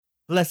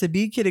Blessed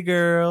be, kitty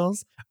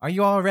girls. Are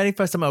you all ready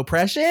for some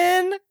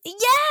oppression?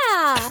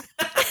 Yeah!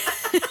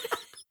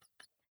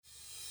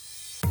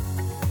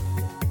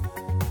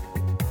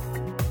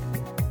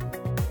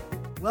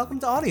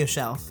 Welcome to Audio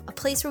Shelf. A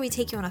place where we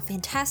take you on a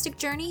fantastic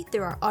journey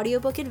through our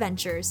audiobook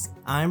adventures.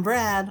 I'm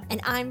Brad. And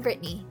I'm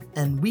Brittany.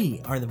 And we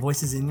are the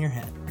voices in your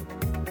head.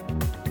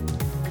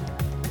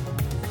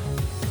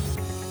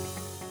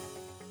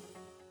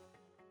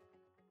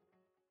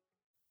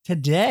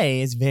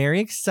 Today is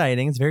very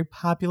exciting. It's a very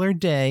popular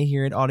day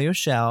here at Audio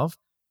Shelf.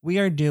 We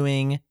are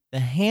doing The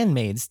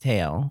Handmaid's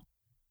Tale.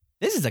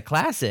 This is a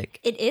classic.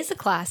 It is a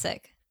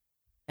classic.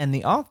 And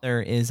the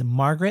author is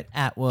Margaret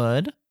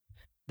Atwood.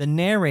 The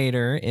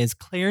narrator is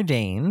Claire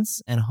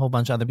Danes and a whole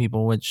bunch of other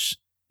people, which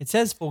it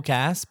says full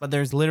cast, but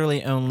there's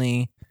literally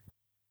only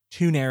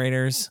two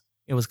narrators.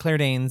 It was Claire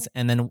Danes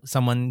and then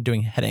someone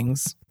doing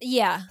headings.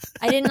 Yeah,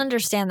 I didn't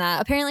understand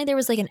that. Apparently there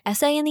was like an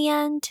essay in the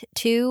end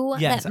too.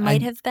 Yes, that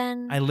might have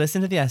been. I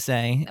listened to the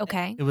essay.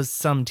 Okay. It was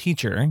some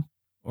teacher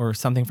or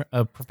something,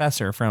 a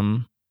professor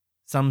from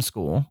some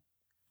school.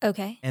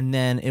 Okay. And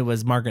then it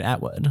was Margaret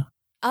Atwood.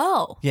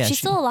 Oh, Yeah, she's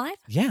still alive?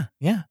 Yeah.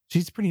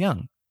 She's pretty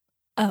young.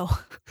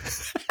 Oh.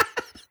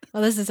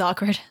 Well, this is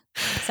awkward.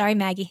 Sorry,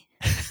 Maggie.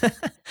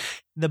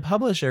 The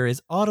publisher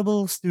is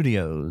Audible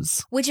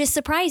Studios. Which is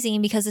surprising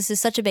because this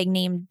is such a big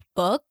name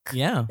book.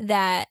 Yeah.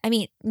 That, I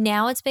mean,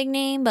 now it's big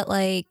name, but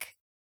like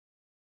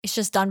it's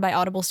just done by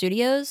Audible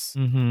Studios.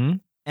 Mm-hmm.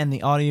 And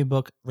the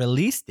audiobook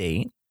release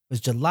date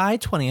was July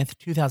 20th,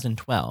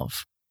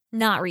 2012.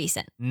 Not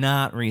recent.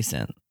 Not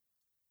recent.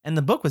 And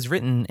the book was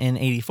written in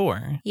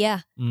 1984. Yeah.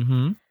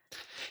 Mm-hmm.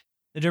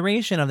 The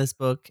duration of this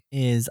book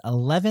is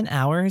 11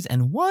 hours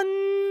and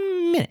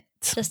 1 minute.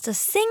 Just a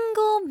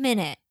single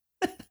minute.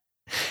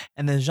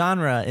 And the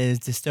genre is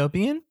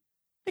dystopian,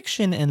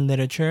 fiction, and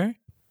literature.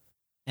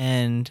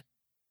 And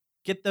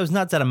get those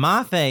nuts out of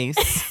my face.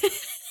 Does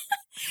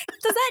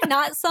that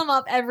not sum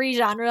up every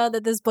genre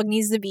that this book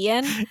needs to be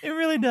in? It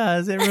really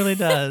does. It really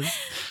does.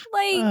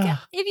 Like,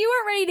 if you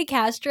weren't ready to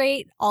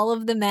castrate all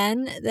of the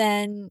men,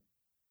 then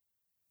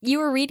you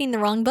were reading the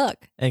wrong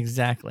book.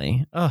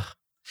 Exactly. Ugh.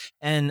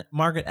 And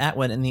Margaret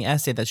Atwood in the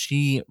essay that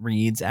she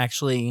reads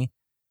actually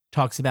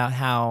talks about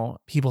how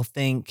people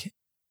think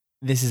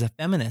this is a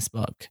feminist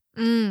book.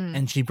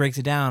 And she breaks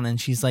it down and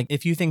she's like,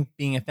 if you think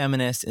being a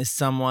feminist is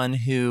someone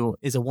who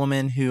is a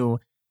woman who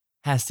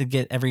has to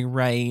get every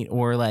right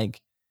or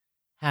like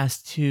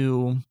has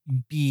to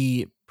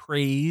be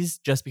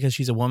praised just because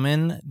she's a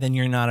woman, then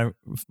you're not a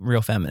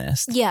real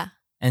feminist. Yeah.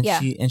 And Yeah.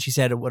 she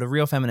said what a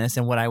real feminist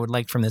and what I would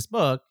like from this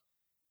book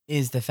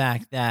is the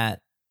fact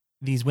that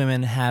these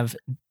women have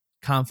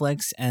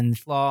conflicts and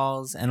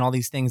flaws and all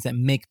these things that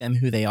make them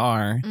who they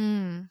are.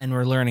 And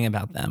we're learning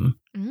about them.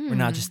 We're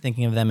not just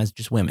thinking of them as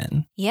just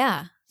women.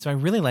 Yeah. So I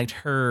really liked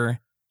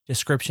her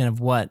description of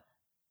what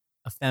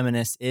a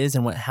feminist is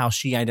and how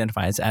she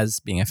identifies as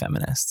being a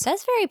feminist.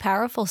 That's very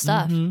powerful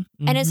stuff. And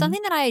it's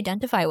something that I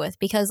identify with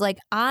because like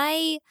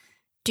I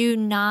do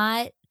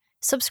not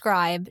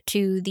subscribe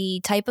to the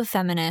type of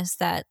feminist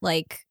that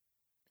like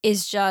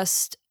is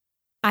just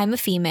I'm a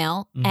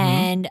female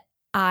and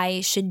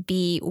I should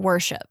be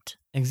worshipped.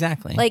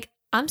 Exactly. Like,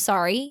 I'm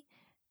sorry.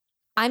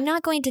 I'm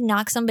not going to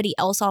knock somebody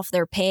else off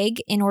their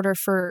peg in order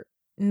for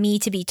me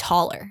to be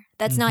taller.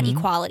 That's not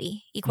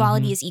equality.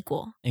 Equality is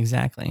equal.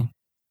 Exactly.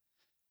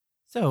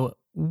 So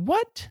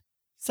what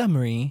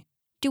summary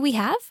Do we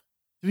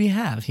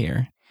have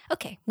here?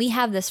 Okay, we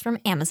have this from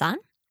Amazon.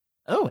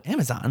 Oh,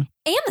 Amazon.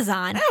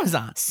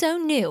 Amazon. So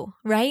new,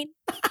 right?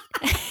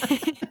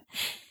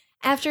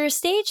 After a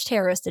staged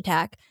terrorist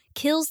attack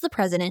kills the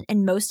president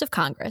and most of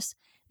Congress,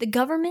 the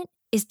government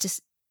is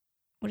deposed?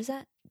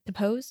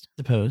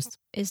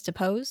 Is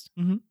deposed?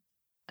 Mm-hmm.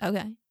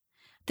 Okay.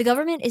 The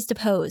government is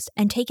deposed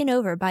and taken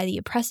over by the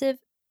oppressive.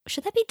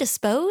 Should that be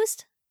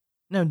disposed?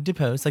 No,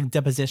 deposed, like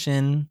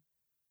deposition,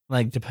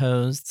 like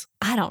deposed.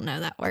 I don't know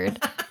that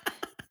word.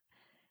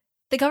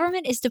 The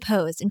government is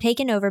deposed and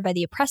taken over by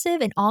the oppressive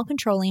and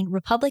all-controlling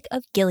Republic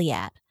of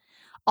Gilead.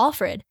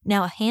 Alfred,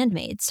 now a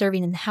handmaid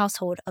serving in the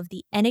household of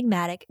the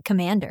enigmatic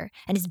commander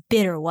and his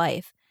bitter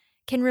wife,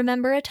 can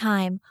remember a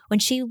time when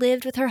she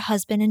lived with her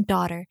husband and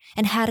daughter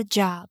and had a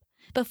job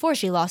before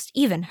she lost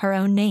even her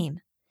own name.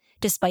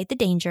 Despite the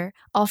danger,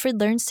 Alfred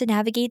learns to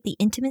navigate the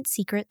intimate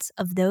secrets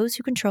of those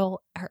who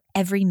control her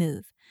every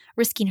move,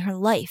 risking her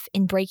life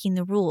in breaking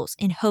the rules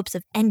in hopes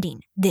of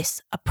ending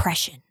this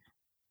oppression.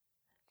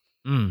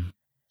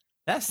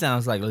 That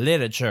sounds like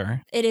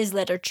literature. It is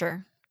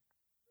literature.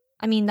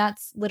 I mean,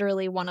 that's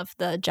literally one of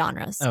the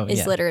genres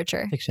is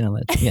literature. Fiction and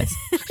literature, yes.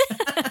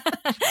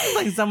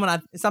 Like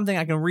something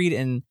I can read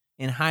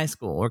in high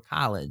school or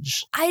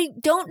college. I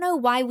don't know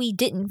why we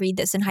didn't read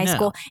this in high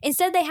school.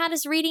 Instead, they had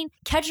us reading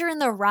Catcher in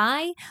the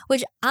Rye,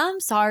 which I'm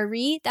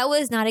sorry, that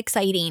was not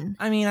exciting.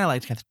 I mean, I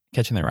liked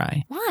Catcher in the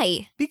Rye.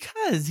 Why?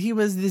 Because he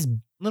was this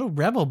little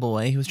rebel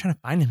boy who was trying to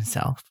find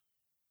himself.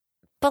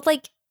 But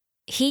like,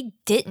 he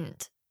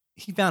didn't.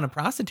 He found a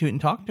prostitute and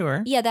talked to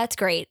her. Yeah, that's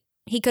great.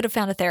 He could have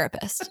found a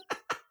therapist.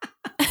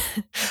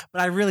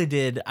 But I really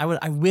did.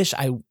 I wish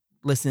I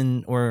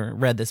listened or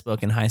read this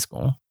book in high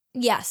school.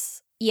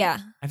 Yes. Yeah.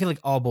 I feel like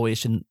all boys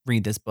should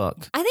read this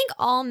book. I think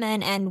all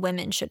men and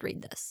women should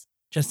read this.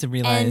 Just to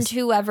realize. And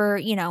whoever,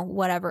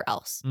 whatever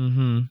else.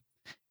 Mm-hmm.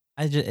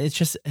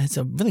 It's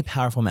a really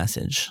powerful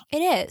message. It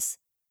is.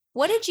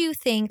 What did you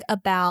think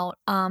about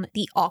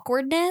the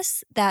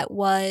awkwardness that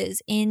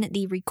was in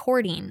the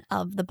recording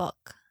of the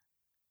book?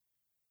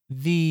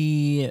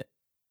 The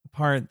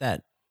part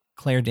that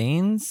Claire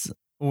Danes,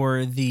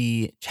 or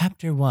the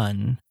chapter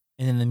 1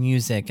 and then the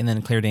music and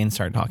then Claire Danes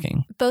start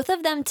talking? Both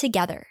of them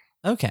together.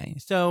 Okay.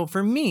 So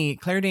for me,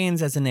 Claire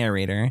Danes as a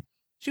narrator,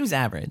 she was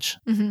average.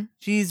 Mm-hmm.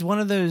 She's one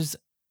of those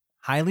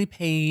highly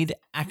paid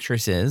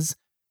actresses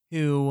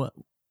who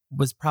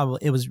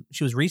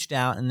she was reached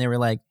out and they were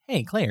like,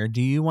 hey, Claire,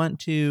 do you want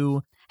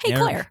to... Hey,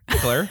 Claire. Hey,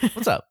 Claire,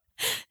 what's up?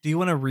 Do you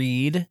want to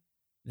read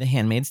The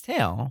Handmaid's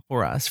Tale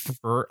for us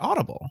for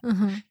Audible?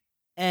 Mm-hmm.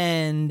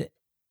 And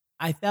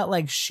I felt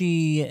like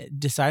she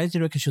decided to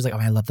do it because she was like, oh,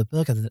 I love the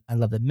book. I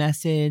love the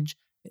message.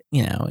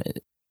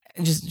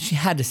 She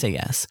had to say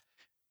yes.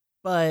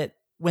 But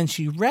when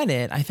she read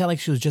it, I felt like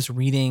she was just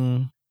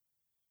reading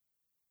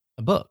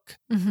a book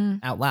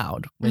out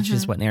loud, which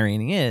is what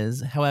narrating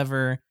is.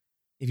 However,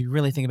 if you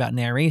really think about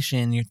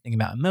narration, you're thinking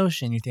about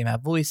emotion, you're thinking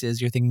about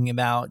voices, you're thinking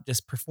about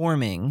just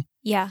performing.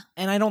 Yeah.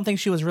 And I don't think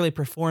she was really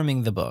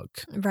performing the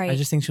book. Right. I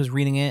just think she was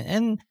reading it,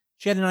 and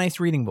she had a nice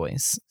reading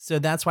voice. So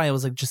that's why it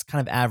was like just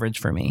kind of average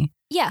for me.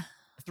 Yeah.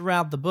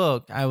 Throughout the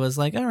book, I was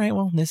like, all right,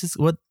 well, this is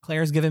what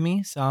Claire's given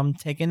me. So I'm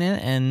taking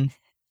it and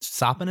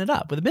sopping it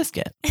up with a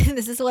biscuit.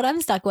 This is what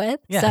I'm stuck with.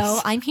 Yes.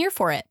 So I'm here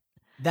for it.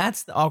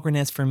 That's the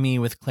awkwardness for me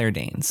with Claire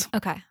Danes.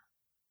 Okay.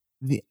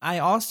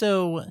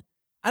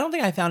 I don't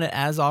think I found it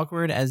as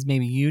awkward as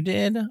maybe you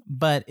did,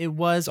 but it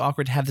was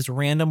awkward to have this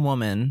random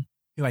woman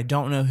who I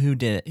don't know who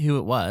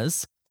it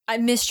was. A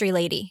mystery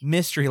lady.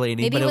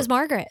 Maybe it was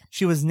Margaret.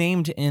 She was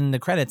named in the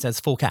credits as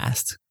full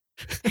cast.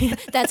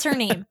 That's her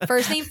name.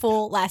 First name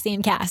full, last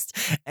name cast.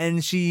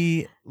 And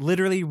she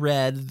literally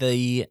read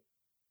the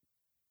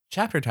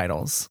chapter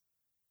titles.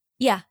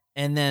 Yeah.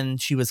 And then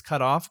she was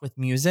cut off with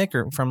music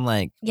or from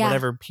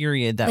whatever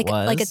period that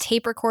was. Like a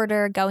tape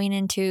recorder going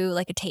into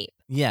like a tape.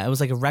 Yeah, it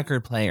was like a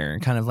record player,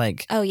 kind of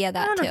like. Oh, yeah,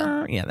 that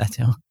too. Yeah, that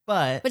too.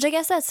 Which I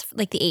guess that's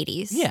like the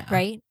 80s. Yeah.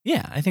 Right?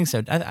 Yeah, I think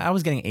so. I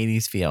was getting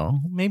 80s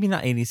feel. Maybe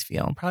not 80s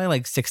feel. Probably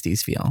like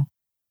 60s feel.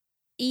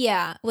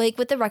 Yeah. Like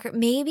with the record,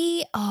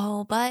 maybe.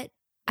 Oh, but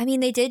I mean,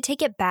 they did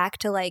take it back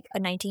to like a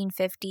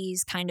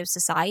 1950s kind of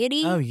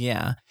society. Oh,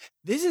 yeah.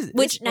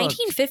 Which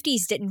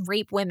 1950s didn't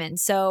rape women.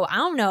 So I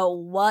don't know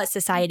what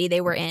society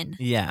they were in.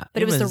 Yeah.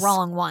 But it was the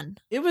wrong one.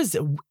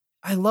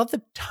 I love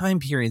the time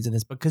periods in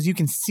this book because you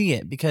can see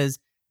it because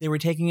they were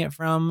taking it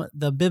from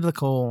the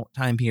biblical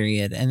time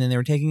period and then they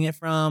were taking it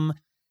from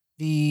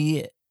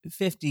the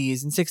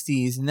 50s and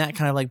 60s and that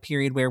kind of like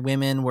period where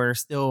women were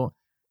still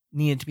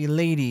needed to be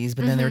ladies,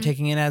 but then they were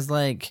taking it as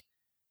like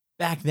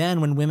back then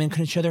when women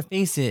couldn't show their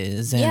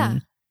faces.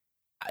 And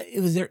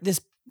it was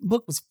this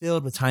book was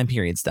filled with time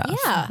period stuff.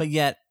 Yeah. But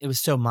yet it was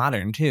so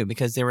modern too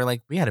because they were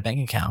like, we had a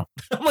bank account.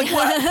 I'm like,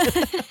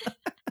 what?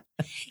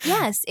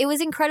 Yes, it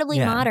was incredibly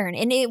modern.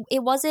 And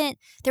it wasn't,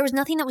 there was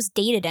nothing that was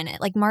dated in it.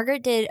 Like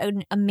Margaret did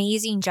an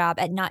amazing job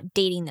at not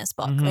dating this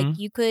book. Like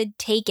you could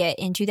take it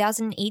in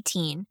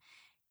 2018,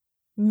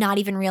 not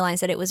even realize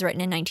that it was written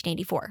in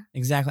 1984.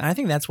 Exactly. And I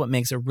think that's what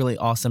makes a really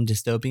awesome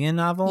dystopian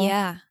novel.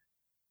 Yeah.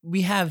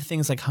 We have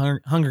things like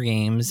Hunger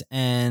Games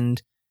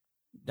and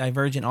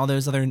Divergent, all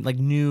those other like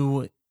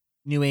new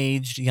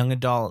age young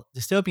adult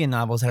dystopian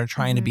novels that are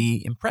trying to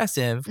be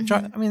impressive.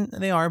 I mean,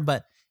 they are,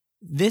 but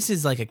this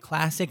is like a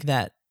classic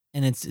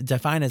and it's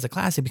defined as a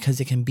classic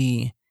because it can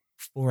be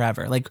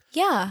forever. Like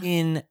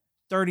in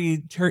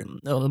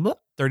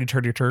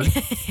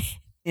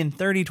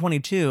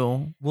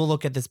 3022, we'll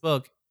look at this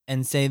book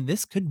and say,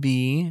 this could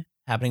be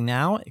happening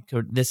now.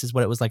 This is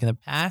what it was like in the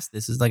past.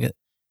 This is like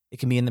it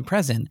can be in the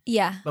present.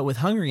 Yeah. But with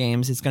Hunger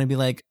Games, it's going to be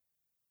like,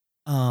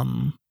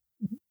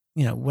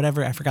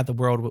 whatever. I forgot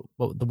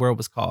what the world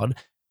was called,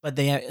 but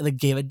they like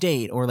gave a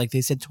date or like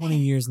they said 20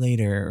 years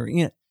later, or,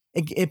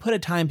 it put a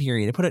time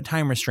period. It put a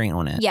time restraint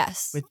on it.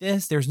 Yes. With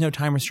this, there's no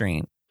time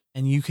restraint.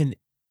 And you can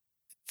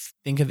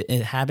think of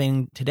it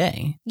happening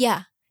today.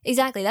 Yeah,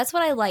 exactly. That's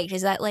what I liked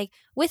is that like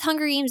with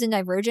Hunger Games and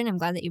Divergent, I'm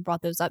glad that you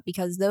brought those up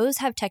because those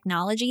have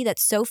technology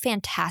that's so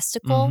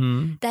fantastical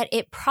that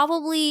it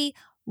probably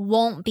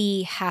won't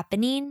be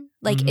happening.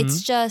 Like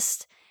it's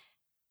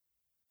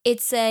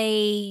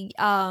a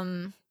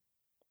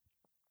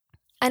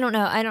I don't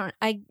know.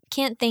 I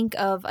can't think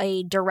of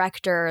a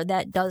director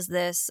that does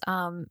this.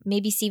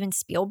 Maybe Steven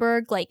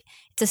Spielberg. Like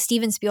it's a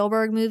Steven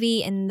Spielberg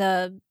movie in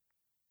the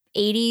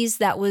 80s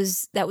that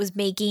was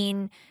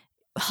making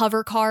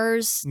hover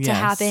cars to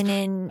happen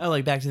in. Oh,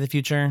 like Back to the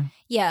Future.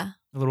 Yeah.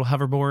 A little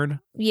hoverboard.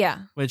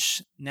 Yeah.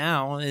 Which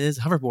now it is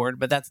hoverboard,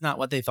 but that's not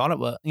what they thought it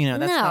was. That's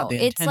not the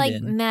intended. It's like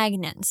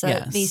magnets.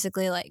 So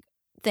basically like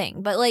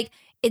thing. But like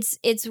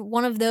it's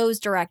one of those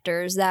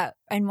directors that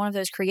and one of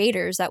those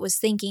creators that was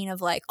thinking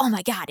of like, oh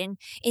my God,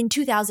 in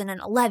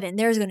 2011,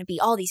 there's going to be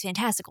all these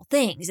fantastical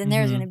things and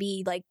there's going to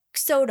be like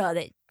soda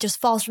that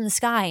just falls from the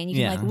sky and you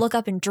can like look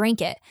up and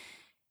drink it.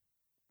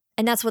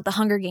 And that's what the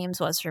Hunger Games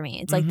was for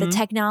me. It's like the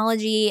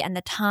technology and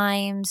the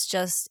times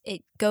just,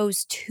 it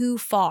goes too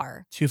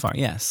far. Too far,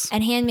 yes.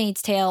 And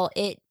Handmaid's Tale,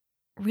 it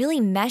really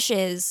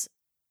meshes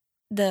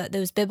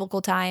those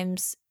biblical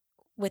times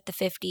with the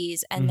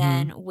 50s and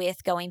then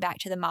with going back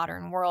to the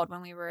modern world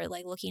when we were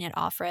like looking at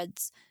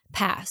Offred's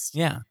past.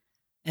 Yeah.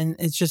 And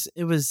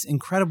it was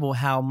incredible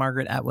how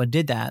Margaret Atwood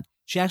did that.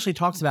 She actually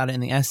talks about it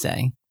in the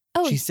essay.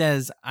 Oh. She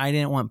says, I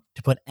didn't want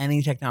to put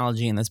any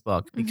technology in this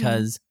book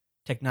because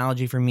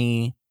technology for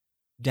me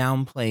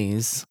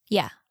downplays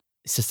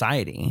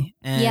society.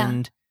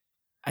 And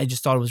I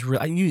just thought it was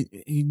real. You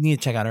need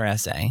to check out her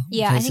essay.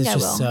 Yeah, I think I will.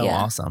 It's just so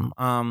awesome.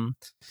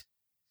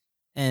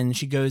 And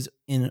she goes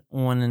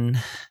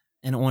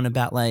on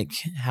about like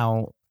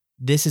how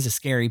this is a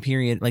scary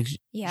period. Like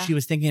she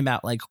was thinking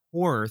about like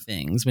horror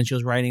things when she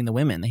was writing The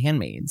Women, the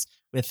handmaids,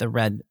 with the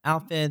red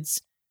outfits,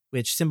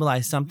 which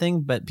symbolized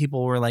something, but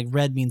people were like,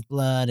 red means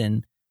blood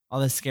and all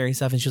this scary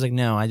stuff. And she was like,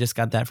 no, I just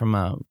got that from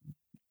a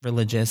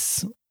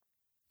religious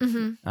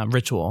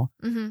ritual.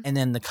 And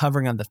then the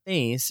covering of the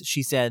face,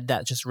 she said,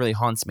 that just really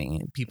haunts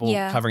me. People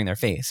covering their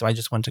face. So I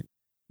just want to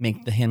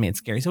make the handmaid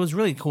scary. So it was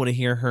really cool to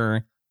hear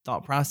her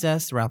thought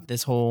process throughout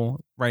this whole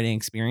writing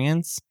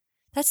experience.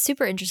 That's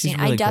super interesting.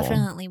 Really I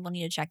definitely will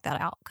need to check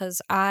that out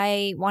because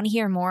I want to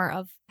hear more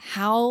of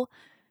how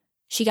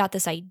she got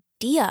this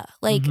idea.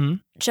 Like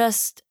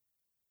just,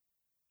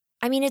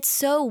 I mean, it's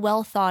so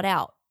well thought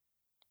out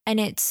and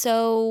it's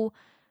so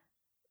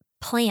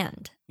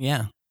planned.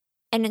 Yeah.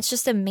 And it's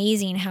just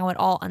amazing how it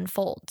all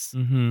unfolds.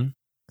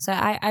 So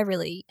I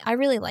really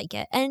like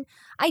it. And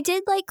I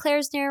did like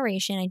Claire's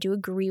narration. I do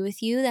agree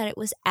with you that it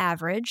was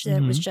average, that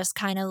it was just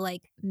kind of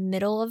like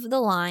middle of the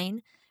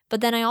line.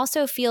 But then I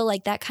also feel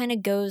like that kind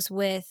of goes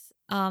with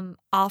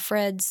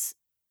Offred's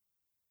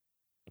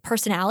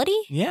personality.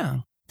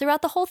 Yeah.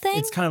 Throughout the whole thing.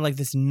 It's kind of like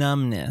this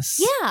numbness.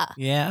 Yeah.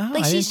 Yeah.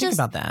 Like I didn't think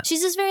about that.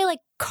 She's just very like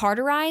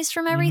carterized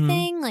from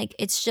everything. Like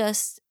it's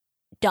just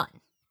done.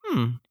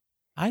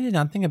 I did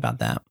not think about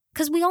that.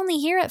 Because we only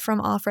hear it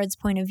from Offred's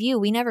point of view.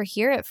 We never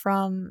hear it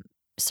from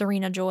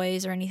Serena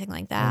Joy's or anything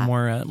like that.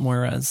 Or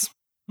Moira's.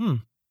 I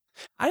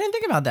didn't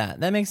think about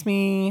that. That makes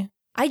me...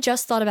 I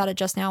just thought about it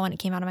just now when it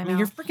came out of my mouth.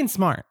 You're freaking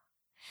smart.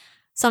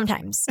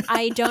 Sometimes.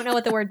 I don't know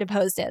what the word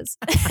deposed is.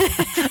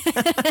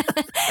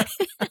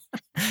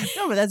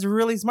 No, but that's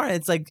really smart.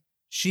 It's like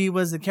she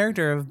was the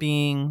character of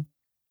being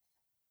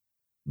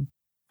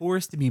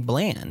forced to be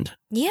bland.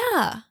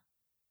 Yeah.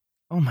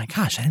 Oh my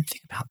gosh, I didn't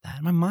think about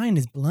that. My mind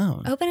is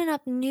blown. Opening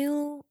up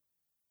new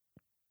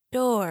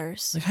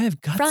doors. Like I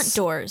have guts. Front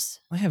doors.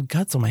 I have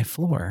guts on my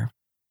floor.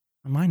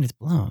 My mind is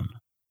blown.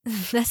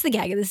 That's the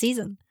gag of the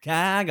season.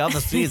 Gag of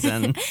the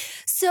season.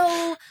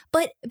 So,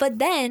 but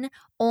then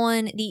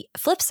on the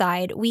flip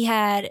side, we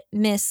had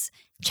Miss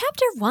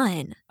Chapter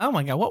 1. Oh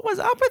my God, what was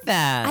up with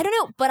that? I don't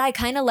know, but I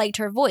kind of liked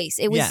her voice.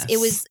 It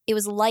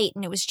was light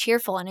and it was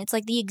cheerful, and it's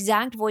like the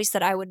exact voice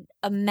that I would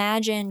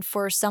imagine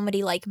for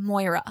somebody like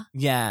Moira.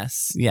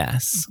 Yes.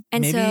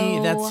 And maybe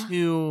that's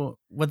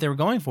what they were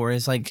going for,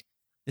 is like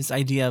this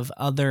idea of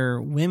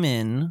other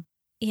women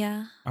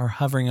are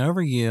hovering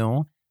over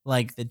you,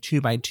 like the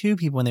 2x2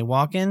 people when they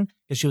walk in,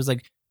 because she was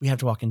like, we have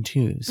to walk in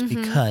twos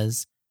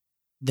because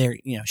they're,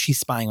 she's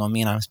spying on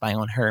me and I'm spying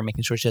on her,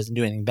 making sure she doesn't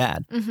do anything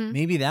bad.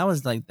 Maybe that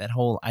was like that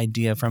whole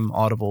idea from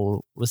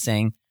Audible was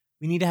saying,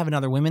 we need to have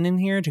another woman in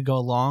here to go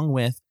along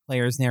with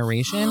Claire's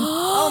narration.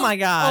 Oh my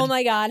God. Oh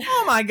my God.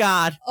 Oh my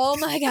God. Oh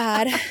my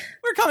God.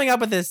 We're coming up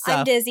with this stuff.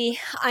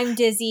 I'm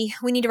dizzy.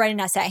 We need to write an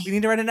essay.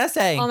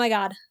 Oh my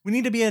God. We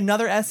need to be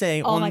another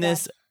essay on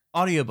this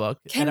audiobook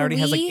that already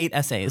has like 8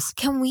 essays.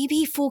 Can we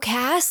be full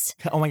cast?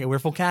 Oh my God, we're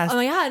full cast. Oh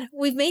my God,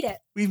 we've made it.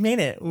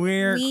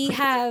 We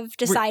have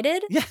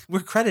decided.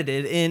 We're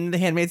credited in The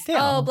Handmaid's Tale.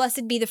 Oh,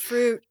 blessed be the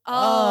fruit.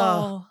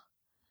 Oh.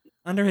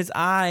 Under his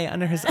eye.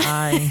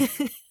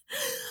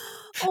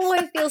 Oh,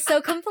 I feel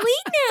so complete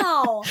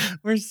now.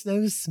 We're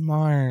so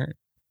smart.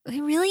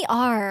 We really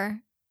are.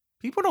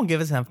 People don't give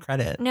us enough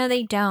credit. No,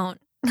 they don't.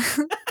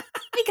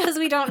 Because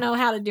we don't know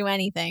how to do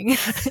anything.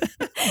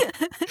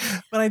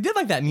 But I did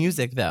like that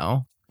music,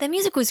 though. The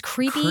music was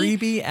creepy.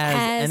 Creepy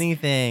as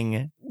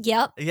anything.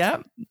 Yep. Yeah.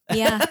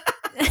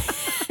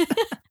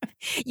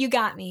 You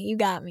got me.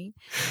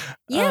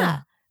 Yeah.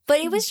 But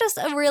it was just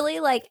a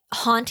really like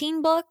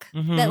haunting book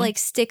that like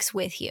sticks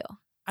with you.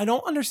 I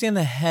don't understand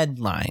the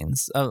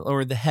headlines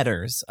or the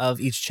headers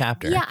of each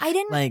chapter. Yeah, I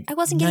didn't. Like, I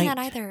wasn't getting that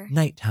either.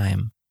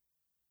 Nighttime.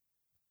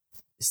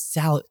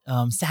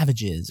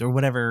 Savages or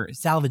whatever,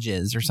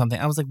 salvages or something.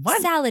 I was like,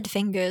 what? Salad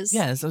fingers.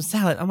 Yeah, so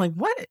salad. I'm like,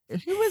 what?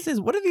 Who is this?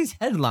 What are these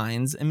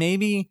headlines? And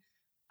maybe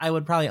I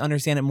would probably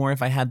understand it more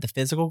if I had the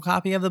physical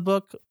copy of the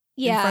book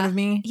in front of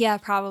me. Yeah,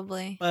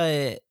 probably.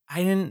 But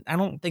I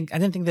didn't think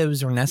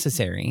those were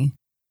necessary.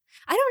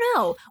 I don't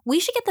know. We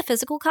should get the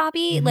physical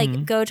copy,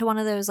 like go to one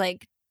of those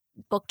like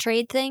book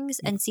trade things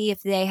and see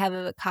if they have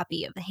a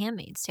copy of The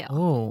Handmaid's Tale.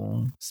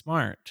 Oh,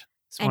 smart.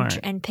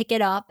 And pick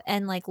it up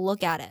and like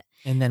look at it.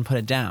 And then put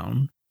it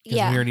down.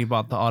 Because we already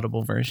bought the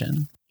Audible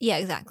version. Yeah,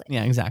 exactly.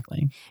 Yeah,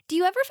 exactly. Do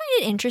you ever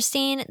find it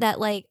interesting that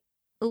like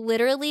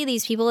literally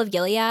these people of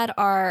Gilead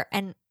are,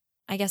 and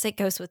I guess it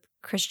goes with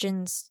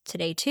Christians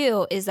today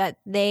too, is that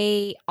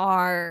they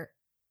are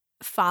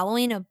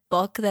following a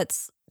book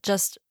that's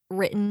just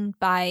written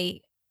by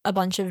a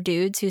bunch of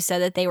dudes who said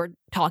that they were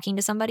talking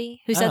to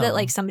somebody, who said that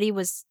like somebody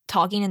was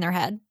talking in their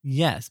head?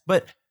 Yes,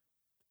 but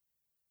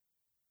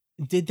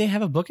did they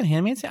have a book in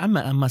Handmaid's Tale?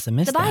 I must have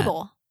missed the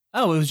Bible.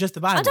 Oh, it was just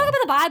the Bible. I'm talking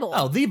about the Bible.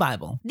 Oh, the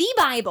Bible. The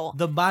Bible.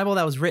 The Bible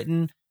that was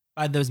written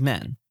by those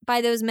men.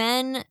 By those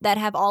men that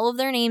have all of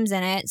their names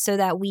in it so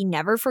that we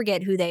never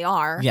forget who they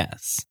are.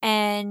 Yes.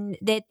 And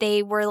that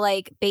they were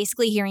like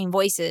basically hearing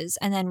voices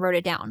and then wrote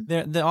it down.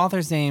 The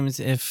author's names,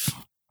 if,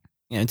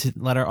 to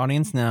let our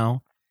audience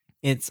know,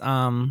 it's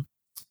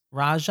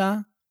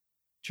Raja,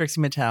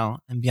 Trixie Mattel,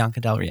 and Bianca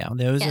Del Rio.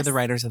 Those are the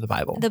writers of the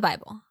Bible. The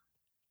Bible.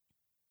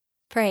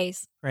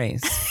 Praise.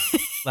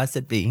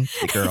 Blessed be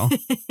the girl.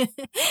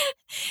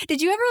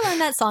 Did you ever learn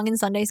that song in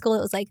Sunday school?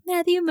 It was like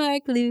Matthew,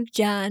 Mark, Luke,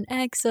 John,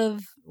 Acts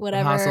of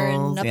whatever,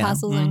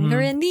 Apostles and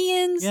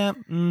Corinthians. Yeah.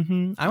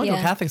 Mm-hmm. I went to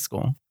a Catholic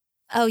school.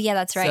 Oh, yeah,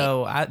 that's right.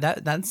 So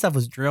that stuff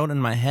was drilled in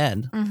my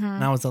head. Mm-hmm.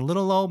 And I was a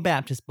little old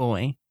Baptist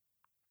boy.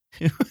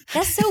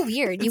 That's so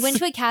weird. You went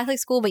to a Catholic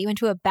school, but you went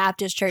to a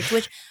Baptist church,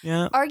 which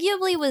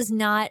arguably was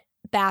not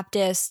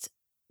Baptist.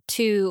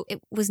 It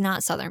was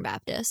not Southern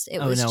Baptist. It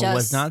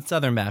was not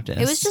Southern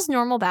Baptist. It was just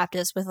normal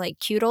Baptist with like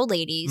cute old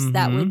ladies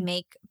that would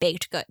make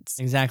baked goods.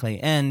 Exactly.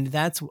 And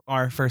that's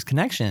our first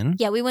connection.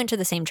 Yeah, we went to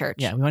the same church.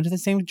 Yeah, we went to the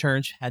same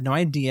church, had no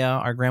idea.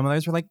 Our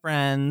grandmothers were like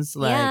friends.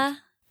 Like,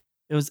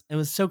 it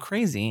was so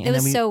crazy. It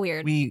was so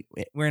weird. We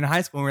were in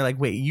high school and we were like,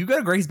 wait, you go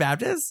to Grace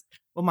Baptist?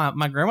 Well,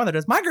 my grandmother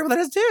does. My grandmother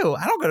does too.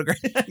 I don't go to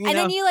Grace.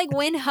 Then you like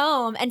went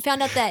home and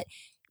found out that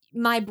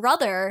my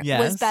brother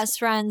was best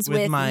friends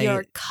with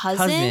your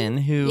cousin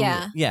who,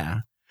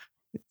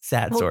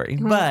 sad story,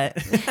 but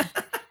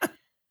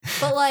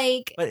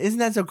like, but isn't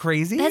that so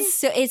crazy?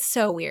 It's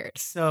so weird.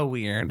 So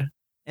weird.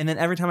 And then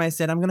every time I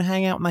said, I'm going to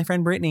hang out with my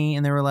friend Brittany,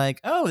 and they were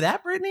like, oh,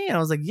 that Brittany? And I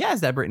was like,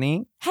 yes, that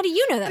Brittany. How do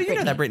you know that Brittany? How do you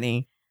know that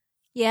Brittany?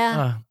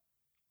 Yeah.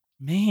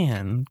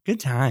 Man, good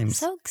times.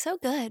 So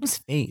good. It was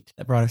fate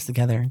that brought us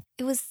together.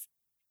 It was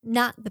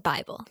not the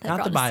Bible that not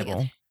brought the us Bible.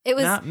 together. It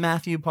was not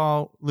Matthew,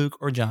 Paul, Luke,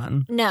 or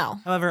John.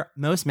 No. However,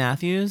 most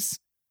Matthews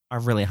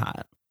are really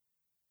hot.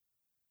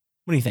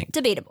 What do you think?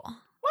 Debatable.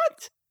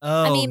 What?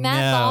 Oh, I mean,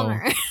 Matt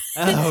Balmer.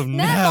 Oh,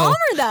 Matt Balmer,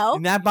 though.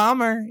 Matt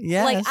Balmer,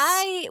 yes.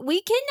 Like,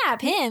 we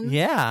kidnap him.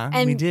 Yeah,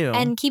 and, we do.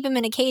 And keep him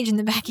in a cage in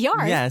the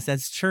backyard. Yes,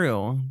 that's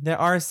true. There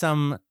are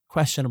some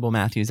questionable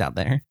Matthews out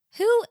there.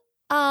 Who,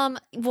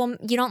 well,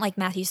 you don't like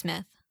Matthew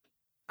Smith.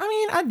 I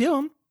mean, I do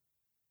him.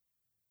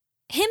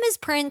 Him as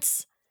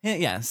Prince.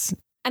 Yes.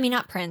 I mean,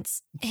 not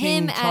Prince.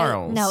 King Him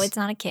Charles. No, it's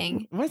not a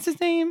king. What's his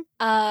name?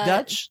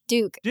 Dutch?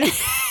 Duke.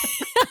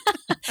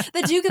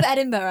 The Duke of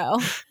Edinburgh.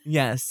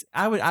 Yes.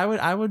 I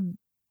would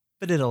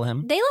bediddle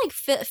him. They like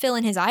fill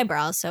in his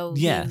eyebrows so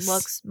he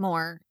looks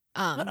more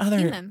what other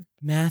human.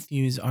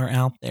 Matthews are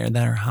out there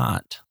that are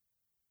hot?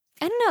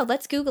 I don't know.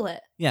 Let's Google it.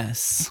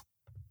 Yes.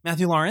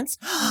 Matthew Lawrence.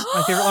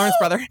 My favorite Lawrence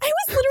brother. I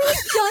was literally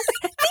just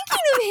thinking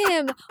of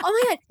him.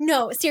 Oh my God.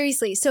 No,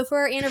 seriously. So for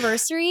our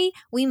anniversary,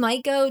 we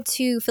might go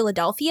to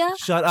Philadelphia.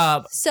 Shut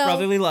up. So,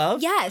 Brotherly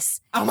Love?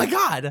 Yes. Oh my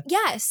God.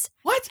 Yes.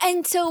 What?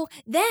 And so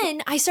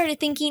then I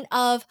started thinking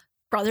of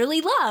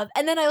Brotherly Love.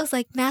 And then I was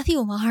like, Matthew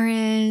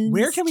Lawrence.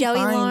 Where can we Joey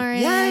find?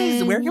 Lawrence.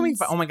 Yes. Where can we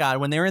find? Oh my God.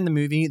 When they were in the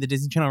movie, the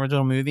Disney Channel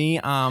original movie,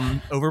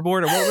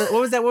 Overboard, or what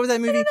was that? What was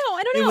that movie?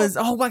 I don't know. It was,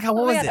 oh my God.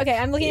 What was it? Okay,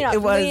 I'm looking it up.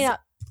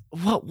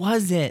 What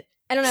was it?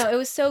 I don't know. It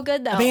was so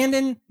good though.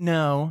 Abandoned?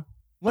 No.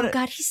 What? Oh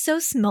God, he's so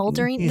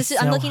smoldering.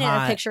 I'm looking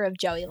at a picture of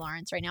Joey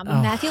Lawrence right now,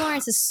 but Matthew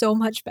Lawrence is so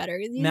much better.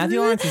 Matthew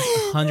Lawrence is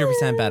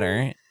 100%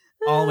 better.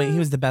 All the way, he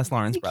was the best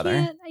Lawrence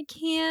brother. I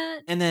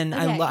can't. And then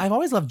I've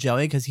always loved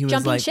Joey because he was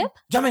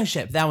Jumping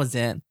Ship. That was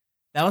it.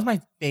 That was my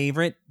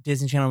favorite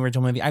Disney Channel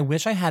original movie. I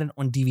wish I had it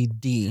on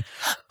DVD.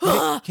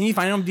 Can you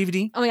find it on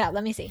DVD? Oh my God,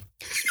 let me see.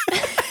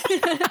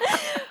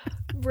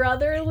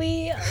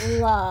 Brotherly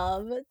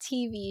Love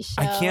TV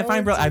show. I can't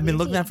find I've been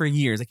looking at that for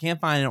years. I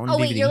can't find it on DVD. Oh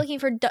wait, you're looking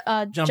for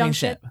Jumping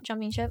Ship.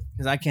 Jumping Ship?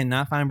 Because I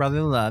cannot find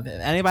Brotherly Love. If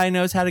anybody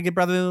knows how to get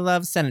Brotherly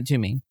Love, send it to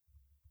me.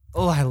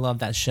 Oh, I love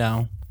that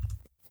show.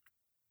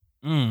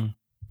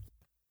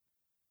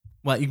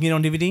 What, you can get it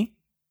on DVD?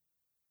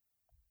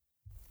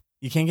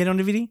 You can't get it on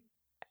DVD?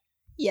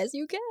 Yes,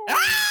 you can.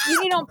 You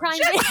can get it on Prime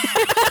Video.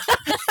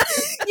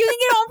 You can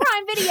get it on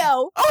Prime Video.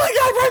 Oh my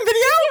God, Prime Video?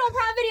 You can get it on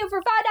Prime Video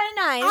for $5.99.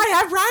 I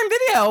have Prime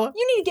Video.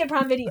 You need to get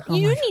Prime Video.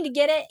 You need to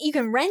get it. You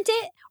can rent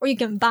it or you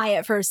can buy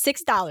it for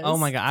 $6. Oh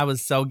my God, I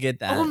was so good at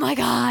that. Oh my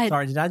God.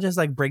 Sorry, did I just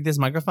like break this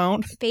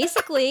microphone?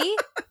 Basically,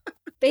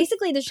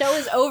 the show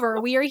is over.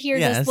 We are here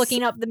just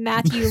looking up the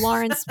Matthew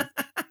Lawrence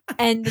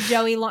and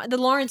the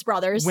Lawrence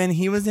brothers. When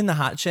he was in The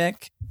Hot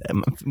Chick,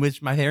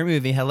 which my favorite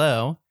movie,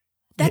 hello.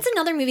 That's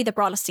another movie that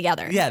brought us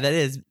together. Yeah, that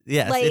is.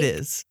 Yes, Like- it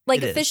is. Like,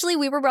 It is. officially,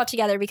 we were brought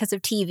together because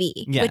of TV,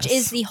 which Yes.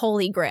 is the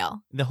holy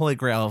grail. The holy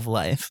grail of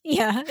life.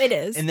 Yeah, it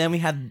is. And then we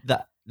had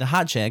the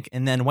hot chick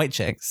and then White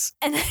Chicks.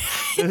 And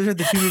Those are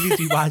the two movies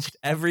we watched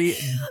every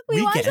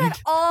we watch weekend.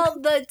 that all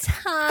the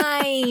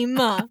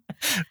time.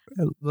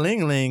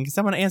 Ling Ling,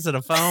 someone answer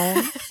the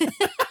phone.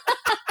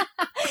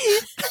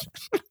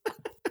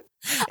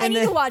 I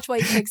need to watch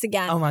White Chicks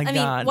again. Oh my I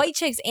God. mean, White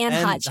Chicks and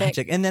Hot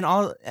Chick. And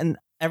then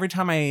every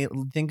time I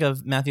think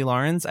of Matthew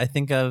Lawrence, I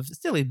think of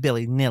Silly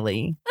Billy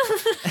Nilly.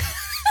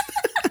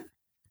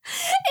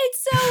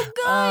 It's so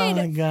good. Oh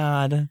my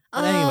God.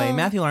 But anyway, Oh.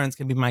 Matthew Lawrence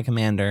can be my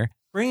commander.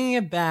 Bringing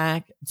it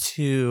back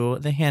to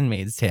The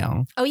Handmaid's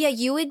Tale. Oh, yeah,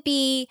 you would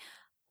be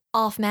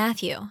off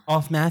Matthew.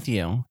 Off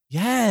Matthew.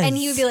 Yes. And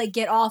he would be like,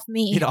 get off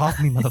me. Get off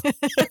me, motherfucker.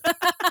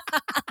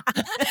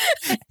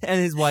 And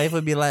his wife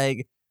would be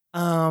like,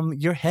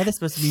 your head is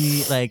supposed to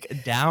be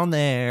like down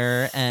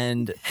there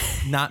and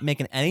not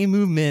making any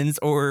movements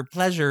or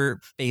pleasure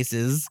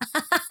faces.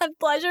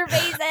 Pleasure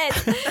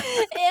faces.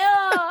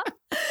 Ew.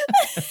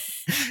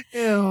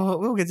 Ew,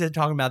 we'll get to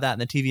talking about that in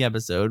the TV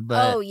episode,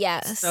 but Oh,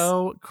 yes.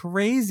 so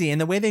crazy. And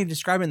the way they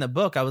describe it in the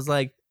book, I was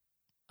like,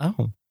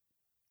 oh,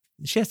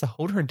 she has to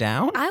hold her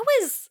down?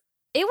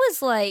 It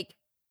was like,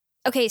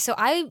 okay, so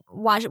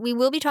we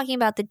will be talking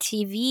about the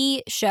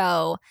TV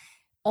show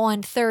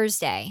on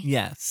Thursday.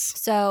 Yes.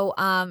 So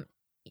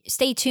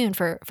stay tuned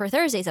for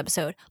Thursday's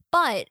episode.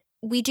 But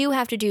we do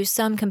have to do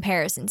some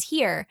comparisons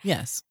here.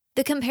 Yes.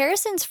 The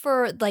comparisons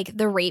for like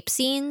the rape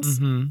scenes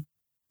Mm-hmm.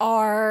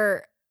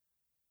 are,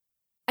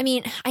 I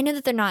mean, I know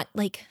that they're not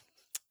like,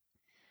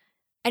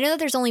 I know that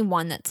there's only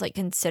one that's like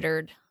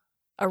considered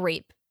a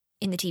rape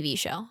in the TV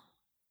show.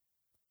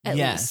 At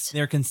Yes, least.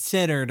 they're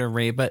considered a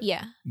rape, but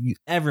Yeah.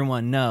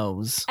 everyone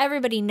knows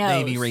Everybody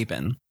knows they be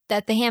raping.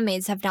 that the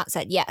handmaids have not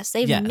said yes.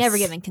 They've Yes. never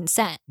given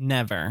consent.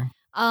 Never.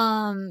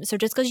 So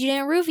just because you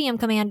didn't roofie them,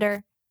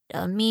 Commander,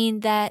 doesn't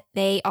mean that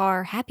they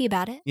are happy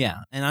about it. Yeah.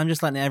 And I'm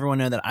just letting everyone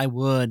know that I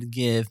would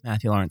give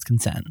Matthew Lawrence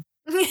consent.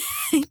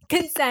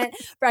 Consent,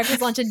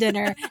 breakfast, lunch, and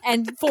dinner,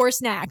 and 4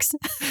 snacks.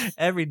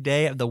 Every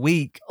day of the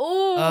week.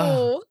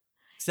 Oh,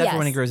 Except for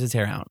when he Yes. grows his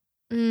hair out.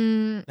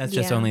 That's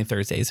just yeah. only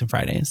Thursdays and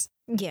Fridays.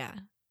 Yeah,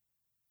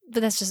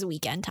 but that's just a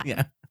weekend time.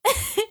 Yeah.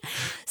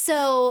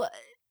 So,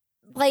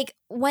 like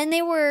when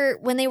they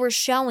were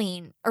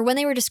showing or when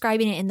they were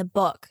describing it in the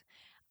book,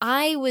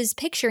 I was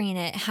picturing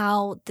it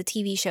how the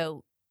TV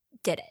show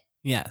did it,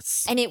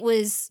 Yes. and it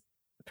was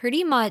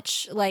pretty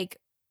much like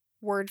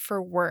word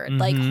for word,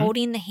 like Mhm.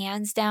 holding the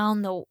hands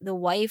down. The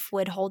wife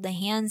would hold the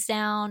hands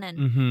down, and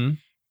Mm-hmm.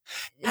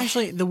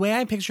 Actually, the way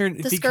I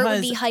pictured the skirt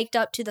would be hiked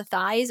up to the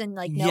thighs and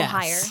like no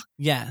higher.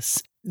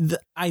 Yes.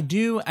 I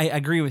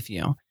agree with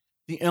you.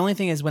 The only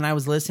thing is when I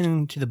was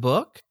listening to the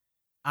book,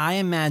 I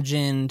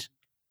imagined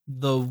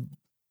the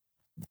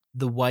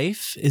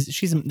wife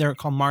they're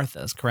called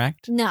Marthas,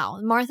 correct? No,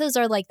 Marthas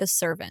are like the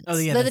servants. Oh,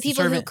 yeah, They're the that's the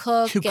people who servant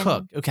cook. Who and-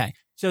 cook. Okay.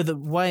 So the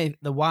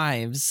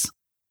wives,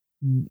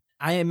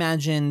 I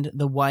imagined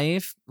the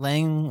wife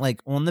laying like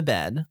on the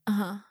bed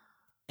Uh-huh.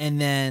 and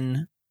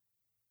then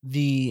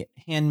the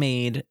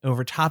handmaid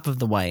over top of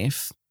the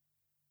wife,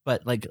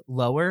 but like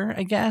lower,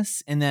 I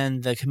guess. And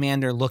then the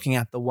commander looking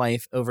at the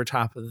wife over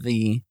top of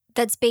the.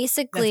 That's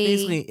basically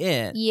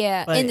it.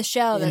 yeah. But In the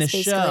show, in that's the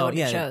basically show, what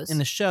it shows. in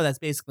the show, that's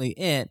basically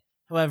it.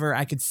 However,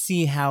 I could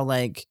see how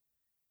like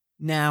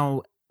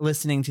now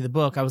listening to the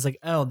book, I was like,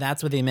 oh,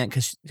 that's what they meant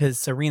because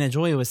Serena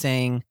Joy was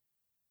saying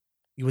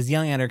he was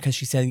yelling at her because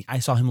she said, I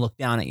saw him look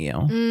down at you.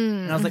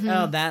 And I was like,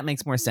 oh, that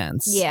makes more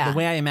sense. Yeah. The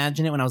way I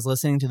imagined it when I was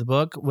listening to the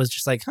book was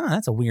just like,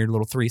 that's a weird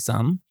little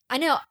threesome. I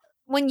know.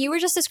 When you were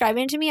just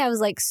describing it to me, I was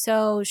like,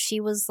 so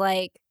she was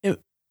like, It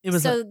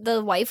was so like,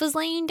 the wife was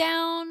laying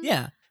down?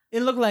 yeah.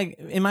 It looked like,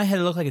 in my head,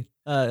 it looked like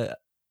a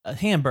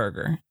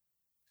hamburger.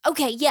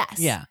 Okay, yes.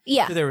 Yeah.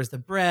 Yeah. So there was the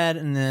bread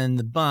and then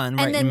the bun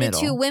right And in then the the middle.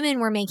 two women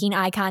were making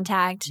eye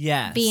contact,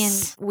 Yes. being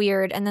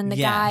weird. And then the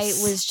guy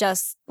Yes. was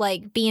just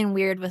like being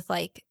weird with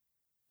like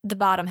the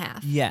bottom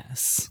half.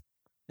 Yes.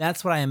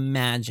 That's what I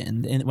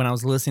imagined when I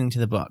was listening to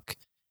the book.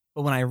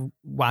 But when I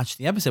watched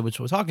the episode, which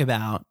we'll talk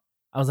about,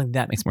 I was like,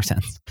 that makes more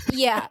sense.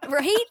 Yeah,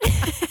 right?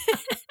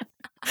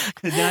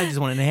 Because then I just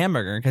wanted a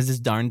hamburger because it's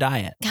darn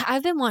diet.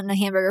 I've been wanting a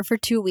hamburger for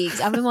 2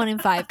 weeks. I've been wanting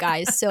Five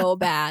Guys so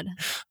bad.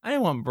 I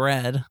didn't want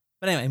bread.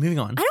 But anyway, moving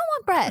on. I don't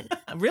want bread.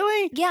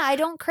 Really? Yeah, I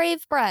don't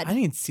crave bread. I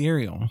need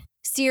cereal.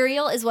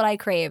 Cereal is what I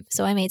crave.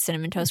 So I made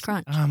Cinnamon Toast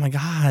Crunch. Oh my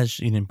gosh.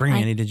 You didn't bring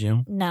I- any, did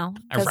you? No,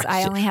 I because rushed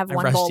I you. only have I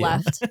one rushed bowl you.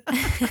 left.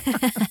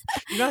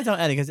 You gotta tell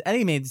Eddie because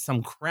Eddie made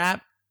some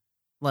crap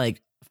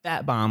like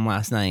fat bomb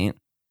last night.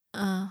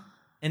 And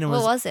it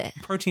What was it?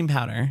 protein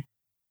powder.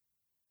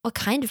 What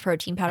kind of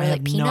protein powder? I Like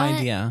have peanut? no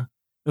idea.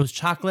 It was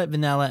chocolate,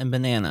 vanilla, and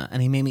banana. And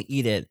he made me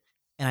eat it.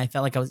 And I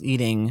felt like I was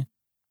eating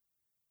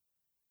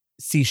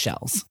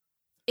seashells.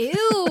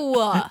 Ew.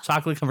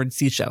 Chocolate covered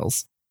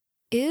seashells.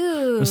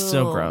 Ew. It was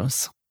so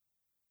gross.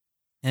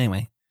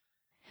 Anyway.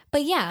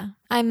 But yeah,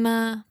 I'm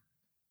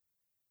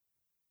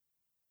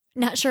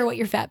not sure what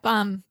your fat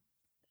bomb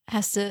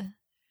has to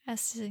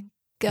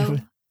Go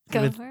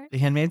with for The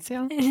Handmaid's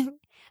Tale? it.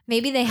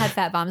 Maybe they had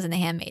fat bombs in The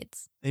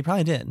Handmaids. They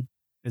probably did.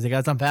 Because they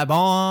got some fat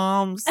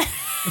bombs.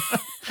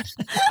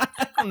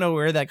 I don't know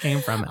where that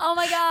came from. Oh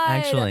my God.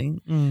 Actually.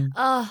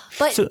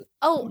 But So,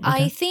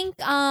 I think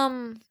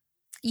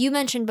you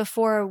mentioned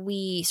before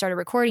we started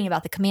recording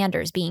about the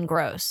commanders being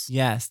gross.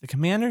 yes, the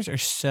commanders are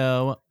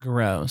so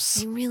gross.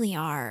 They really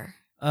are.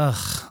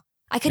 Ugh.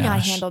 I could not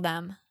Gosh. handle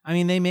them. I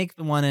mean, they make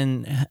the one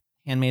in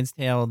Handmaid's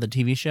Tale, the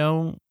TV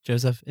show,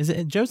 Joseph. Is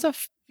it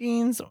Joseph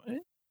Fiennes?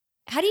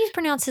 How do you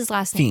pronounce his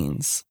last name?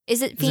 Fiennes.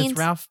 Is it 'Cause Fiennes? It's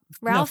Ralph.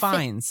 Ralph no, Fi-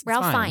 Fiennes.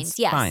 Ralph It's Fiennes,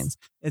 yes. Fiennes.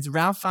 It's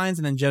Ralph Fiennes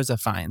and then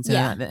Joseph Fiennes.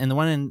 Yeah. And the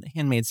one in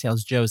Handmaid's Tale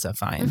is Joseph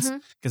Fiennes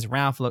Mhm. because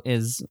Ralph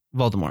is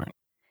Voldemort.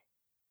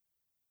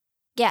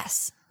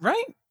 Yes.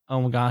 Right?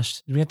 Oh my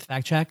gosh. Do we have to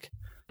fact check?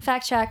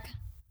 Fact check.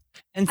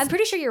 And I'm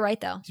pretty sure you're right,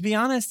 though. to be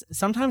honest,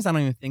 sometimes I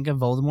don't even think of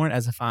Voldemort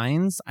as a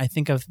Fiennes. I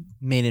think of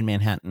Made in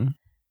Manhattan.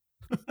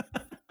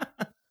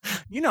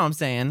 You know what I'm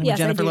saying? Yes, With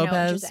Jennifer I do Lopez. know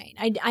what you're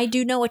saying. I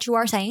do know what you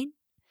are saying.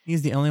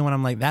 He's the only one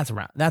I'm like, that's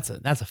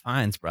a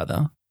Fiennes,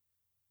 brother.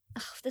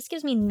 Ugh, this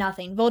gives me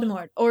nothing.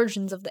 Voldemort,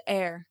 Origins of the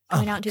Heir,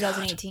 coming out in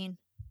 2018.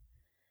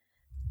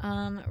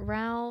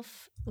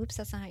 Ralph. Oops,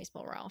 that's not how you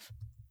spell Ralph.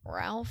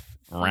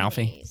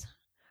 Ralphie. Fiennes.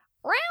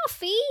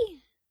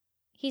 Ralphie.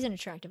 He's an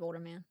attractive older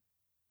man.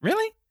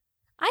 Really?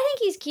 I think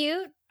he's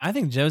cute. I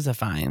think Joseph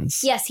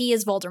Fiennes. Yes, he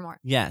is Voldemort.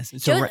 Yes.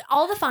 So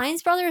All the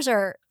Fiennes brothers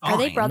are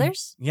they Fine.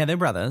 brothers? yeah, they're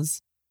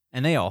brothers.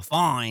 And they all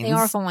Fiennes. They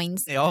are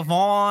Fiennes. They all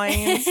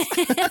Fiennes.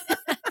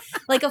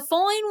 Like a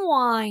fine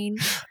wine.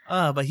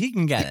 But he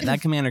can get it.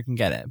 That commander can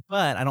get it.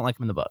 But I don't like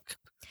him in the book.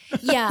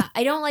 Yeah,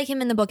 I don't like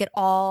him in the book at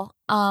all.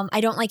 I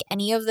don't like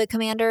any of the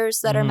commanders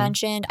that are Mhm.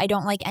 mentioned. I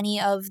don't like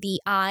any of the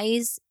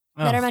eyes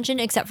that are Ugh.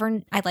 mentioned, except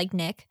for I like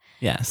Nick.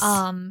 Yes.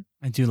 I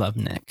do love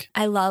Nick.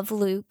 love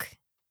Luke.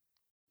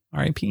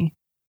 R.I.P.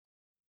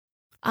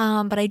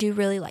 But I do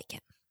really like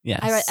him.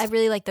 Yes. I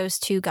really like those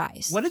two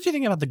guys. What did you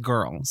think about the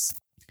girls?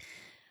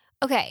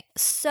 Okay,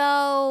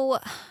 so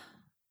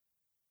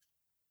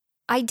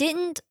I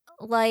didn't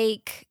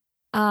like.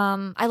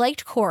 I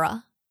liked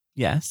Cora.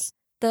 Yes.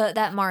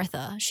 That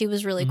Martha. She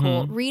was really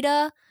cool.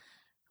 Rita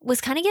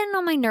was kind of getting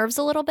on my nerves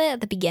a little bit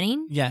at the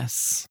beginning,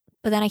 Yes.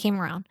 but then I came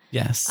around.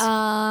 Yes.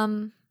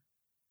 And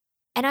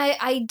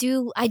I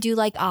do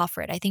like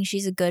Offred. I think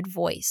she's a good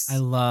voice. I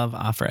love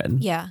Offred.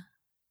 Yeah.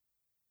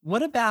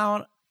 What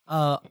about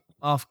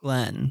Off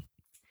Glen?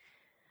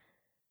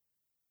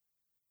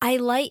 I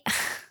like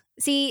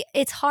see,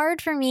 it's hard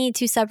for me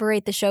to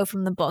separate the show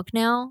from the book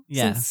now.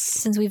 Yes.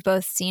 Since we've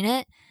both seen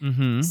it.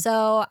 Mm-hmm.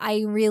 So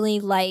I really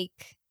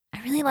like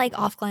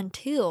Off Glen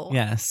too.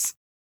 Yes.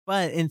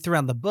 But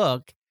throughout the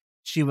book,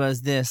 she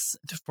was this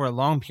for a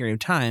long period of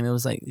time. It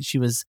was like she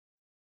was,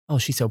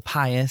 she's so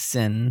pious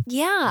and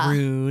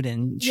rude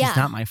and she's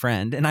not my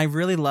friend. And I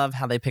really love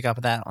how they pick up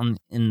that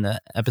in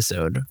the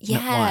episode.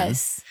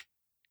 Yes.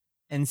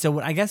 And so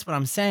I guess what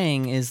I'm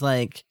saying is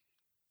like,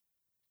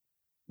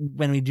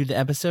 when we do the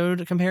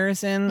episode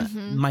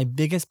comparison, my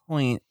biggest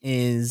point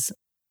is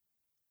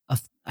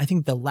I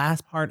think the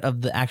last part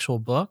of the actual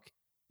book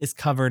is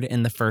covered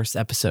in the first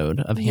episode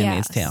of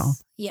Handmaid's Tale.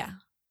 Yeah.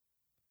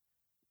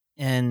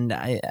 And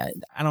I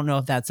don't know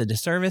if that's a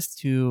disservice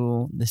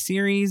to the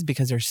series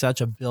because there's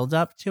such a build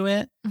up to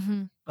it.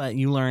 Mm-hmm. But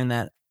you learn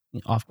that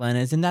Off Glen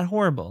isn't that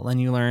horrible. And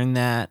you learn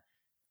that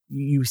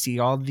you see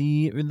all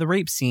the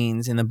rape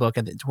scenes in the book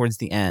towards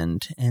the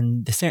end,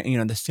 and the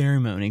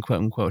ceremony, quote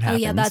unquote,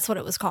 happens. Oh yeah, that's what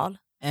it was called.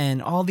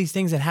 And all these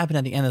things that happen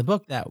at the end of the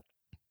book that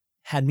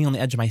had me on the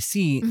edge of my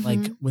seat, like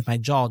with my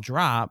jaw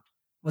dropped,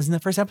 was in the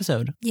first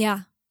episode.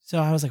 Yeah. So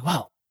I was like,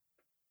 wow.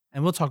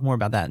 And we'll talk more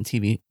about that in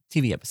TV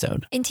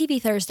episode. In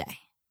TV Thursday.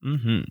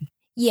 Mm-hmm.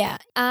 Yeah,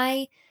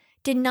 I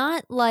did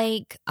not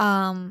like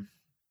what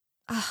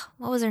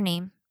was her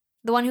name?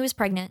 The one who was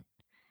pregnant.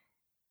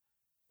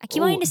 I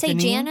keep wanting to say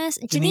Janice.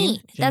 Janine.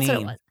 That's what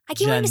it was. I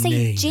keep wanting to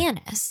say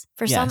Janice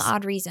for some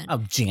odd reason. Oh,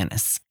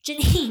 Janice.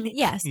 Janine,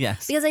 yes.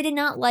 Yes. Because I did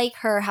not like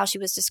her, how she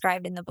was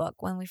described in the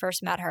book when we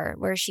first met her,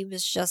 where she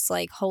was just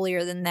like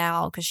holier than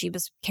thou because she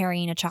was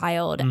carrying a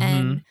child.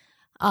 And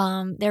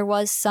there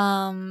was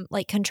some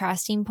like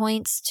contrasting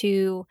points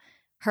to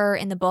her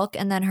in the book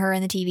and then her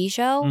in the TV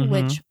show,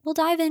 which we'll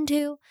dive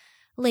into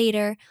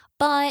later.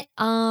 But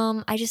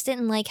I just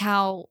didn't like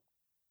how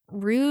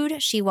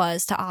rude she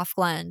was to Off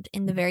Glen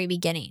in the very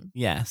beginning.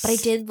 Yes. But I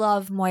did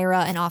love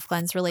Moira and Off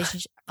Glen's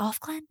relationship. Off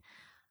Glen?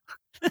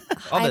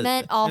 I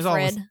meant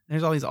Offred.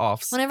 There's all these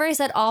offs. Whenever I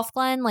said Off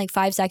Glen like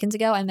 5 seconds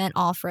ago, I meant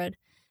Offred.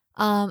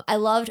 I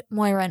loved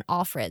Moira and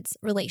Offred's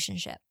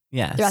relationship.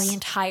 Yes. Throughout the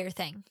entire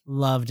thing.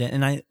 Loved it.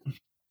 And I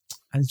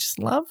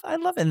love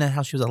it. And then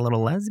how she was a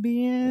little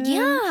lesbian.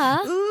 Yeah.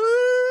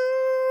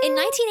 Ooh. In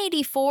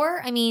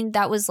 1984, I mean,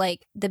 that was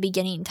like the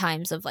beginning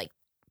times of like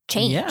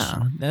change.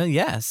 Yeah.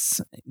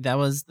 Yes. That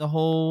was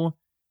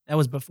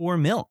before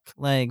Milk.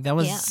 Like that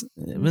was,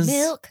 it was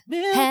Milk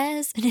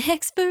has an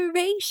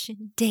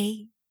expiration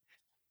date.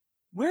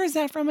 Where is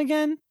that from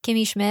again?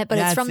 Kimmy Schmidt, but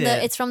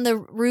it's from the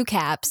Rue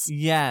Caps.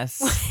 Yes.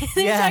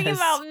 They're yes. talking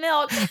about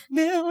milk.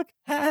 Milk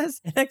has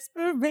an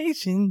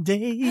expiration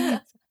date.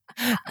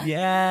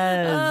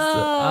 Yes.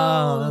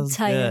 Oh, that was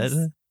times.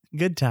 good.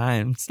 Good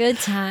times. Good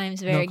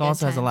times. Very milk good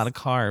also times. has a lot of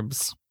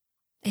carbs.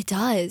 It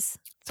does.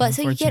 But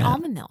so you get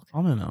almond milk.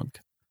 Almond milk.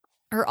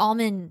 Or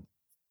almond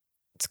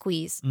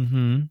squeeze.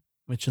 Mm-hmm.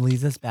 Which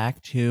leads us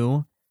back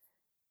to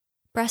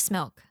breast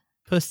milk.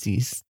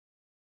 Pussies.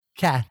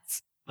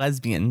 Cats.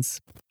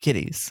 Lesbians.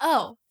 Kitties.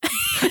 Oh.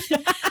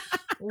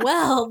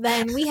 Well,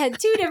 then we had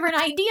two different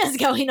ideas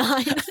going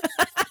on.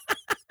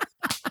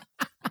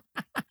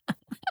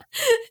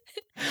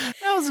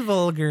 That was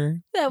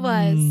vulgar. That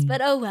was.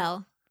 But oh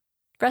well.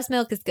 Breast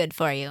milk is good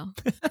for you.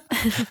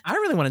 I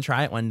really want to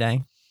try it one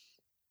day.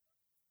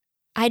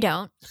 I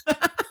don't.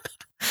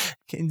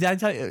 Did I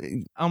tell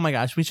you? Oh my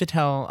gosh, we should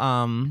tell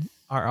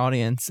our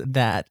audience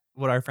that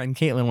what our friend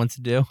Caitlin wants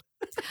to do.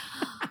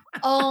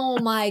 Oh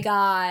my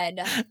God.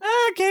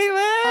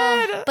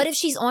 Caitlin! But if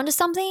she's onto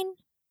something,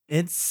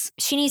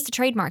 she needs to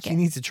trademark it. She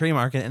needs to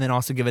trademark it and then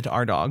also give it to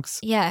our dogs.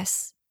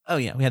 Yes. Oh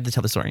yeah, we have to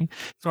tell the story.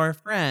 So our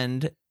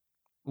friend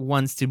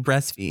wants to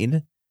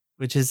breastfeed,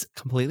 which is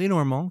completely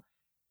normal.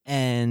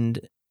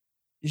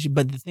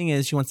 But the thing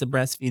is, she wants to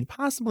breastfeed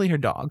possibly her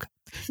dog.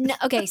 No,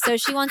 okay, so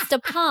she wants to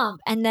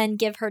pump and then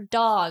give her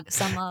dog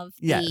some of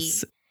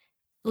the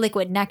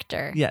liquid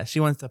nectar. Yes, she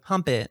wants to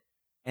pump it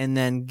and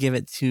then give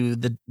it to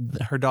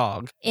her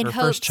dog, her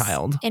first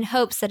child. In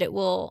hopes that it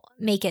will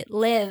make it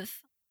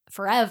live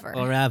forever.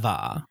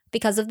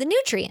 Because of the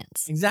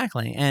nutrients.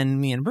 Exactly.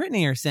 And me and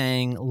Brittany are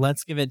saying,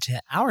 let's give it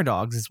to our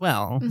dogs as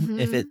well,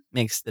 if it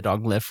makes the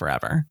dog live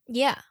forever.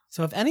 Yeah.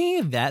 So if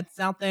any vets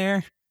out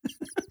there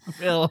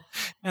will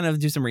kind of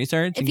do some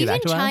research and get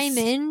back to us. If you can chime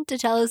in to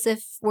tell us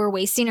if we're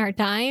wasting our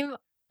time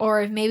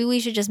or if maybe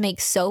we should just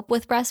make soap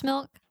with breast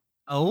milk.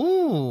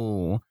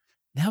 Oh,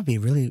 that would be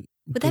really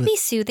Would that be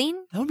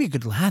soothing? That would be a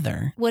good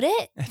lather. Would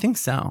it? I think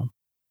so.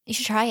 You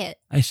should try it.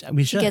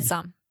 We should. Get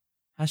some.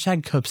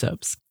 # Cope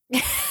Soaps.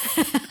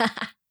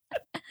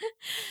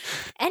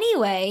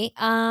 Anyway,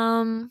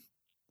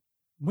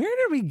 where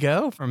did we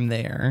go from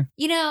there?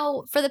 You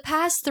know, for the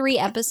past 3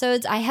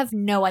 episodes, I have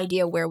no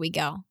idea where we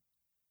go.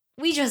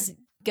 We just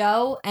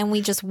go and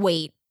we just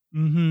wait.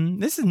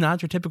 This is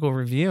not your typical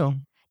review.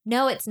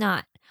 No, it's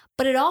not.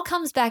 But it all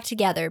comes back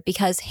together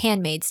because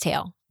Handmaid's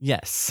Tale.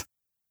 Yes.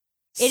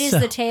 It is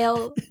the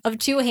tale of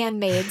 2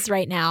 handmaids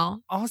right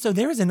now. Also,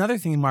 there was another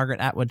thing Margaret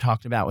Atwood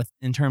talked about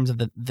in terms of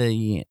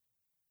the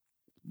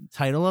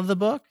title of the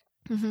book.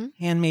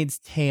 Handmaid's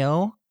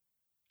Tale.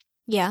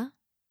 Yeah.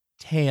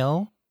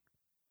 Tale,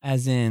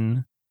 as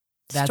in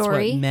that's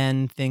story. What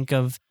men think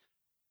of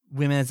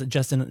women as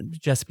just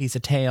a piece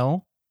of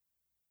tail.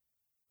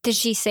 Did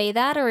she say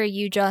that, or are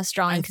you just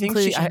drawing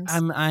conclusions?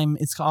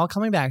 It's all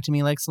coming back to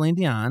me like Celine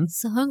Dion.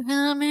 So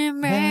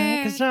coming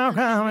back. It's all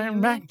coming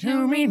back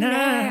to me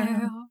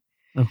now.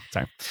 Oh,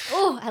 sorry.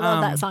 Oh, I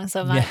love that song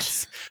so much.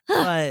 Yes.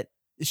 But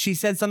she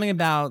said something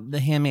about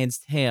The Handmaid's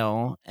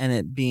Tale and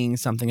it being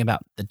something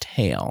about the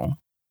tail.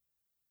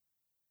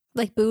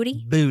 Like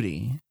booty?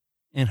 Booty.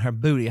 In her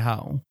booty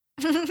hole.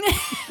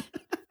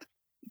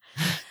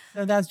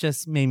 So that's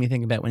just made me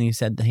think about when you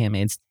said The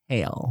Handmaid's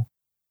Tale.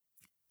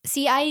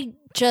 See, I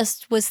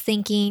just was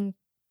thinking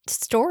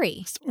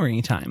story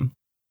time.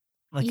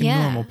 Like a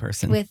normal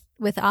person. With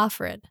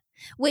Offred.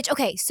 Which,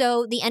 okay,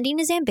 so the ending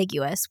is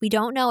ambiguous. We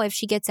don't know if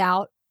she gets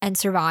out and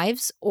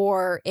survives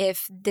or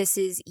if this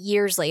is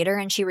years later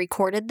and she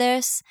recorded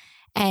this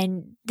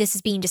and this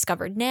is being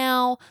discovered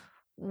now.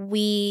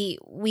 We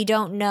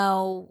don't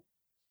know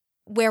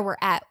where we're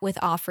at with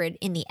Offred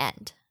in the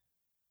end.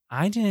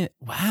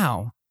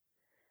 Wow.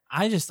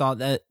 I just thought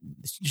that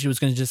she was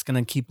just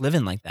going to keep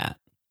living like that.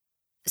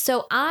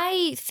 So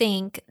I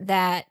think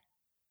that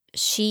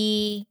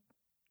she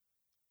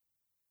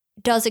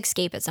does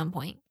escape at some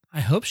point. I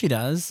hope she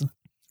does.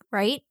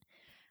 Right?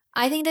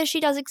 I think that she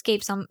does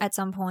escape at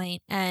some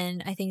point,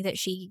 and I think that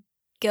she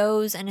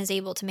goes and is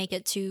able to make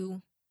it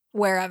to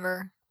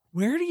wherever.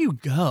 Where do you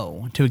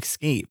go to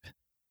escape?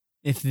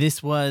 If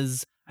this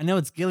was, I know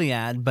it's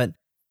Gilead, but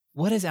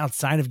what is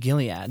outside of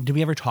Gilead? Did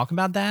we ever talk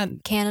about that?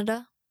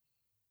 Canada.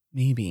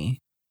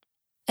 Maybe.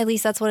 At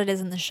least that's what it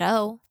is in the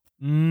show.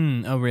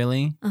 Oh,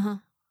 really? Uh-huh.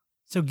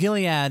 So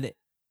Gilead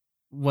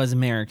was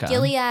America.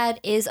 Gilead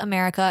is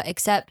America,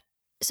 except,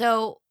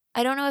 so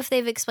I don't know if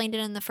they've explained it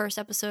in the first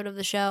episode of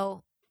the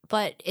show,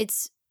 but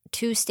it's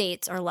 2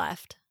 states are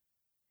left.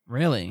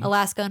 Really?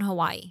 Alaska and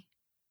Hawaii.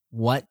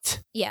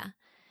 What? Yeah.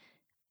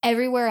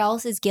 Everywhere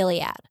else is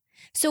Gilead.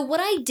 So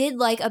what I did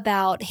like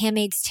about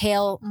Handmaid's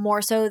Tale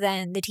more so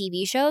than the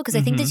TV show, because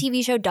I think the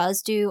TV show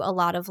does do a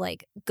lot of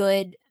like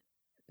good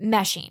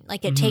meshing.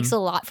 Like it takes a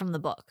lot from the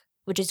book,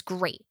 which is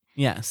great.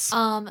 Yes.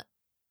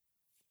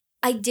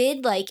 I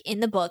did like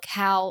in the book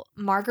how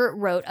Margaret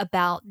wrote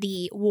about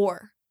the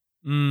war.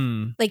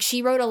 Like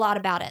she wrote a lot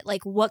about it,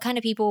 like what kind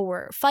of people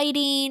were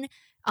fighting,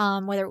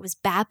 whether it was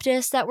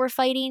Baptists that were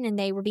fighting and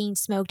they were being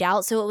smoked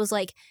out. So it was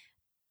like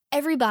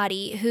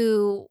everybody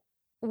who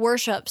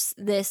worships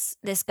this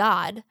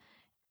god,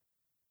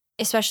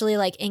 especially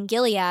like in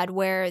Gilead,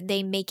 where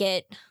they make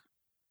it,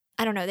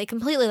 I don't know, they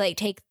completely like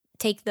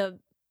take the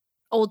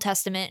Old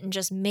Testament and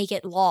just make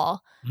it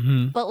law.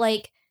 Mm-hmm. But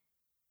like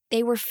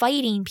they were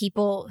fighting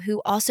people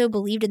who also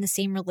believed in the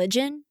same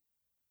religion,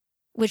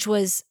 which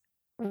was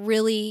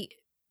really,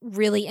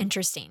 really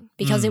interesting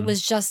because it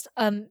was just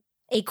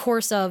a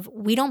course of,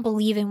 we don't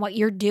believe in what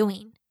you're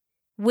doing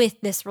with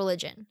this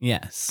religion.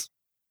 Yes.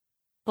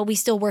 But we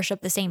still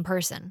worship the same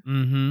person.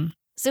 Mm-hmm.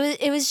 So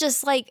it was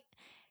just like,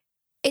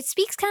 it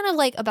speaks kind of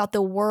like about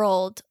the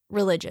world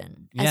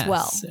religion as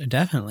well.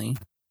 Definitely.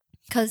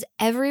 Because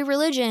every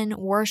religion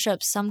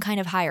worships some kind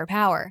of higher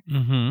power,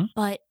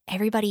 but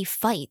everybody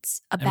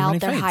fights about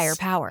their higher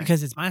power.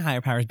 Because it's my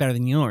higher power is better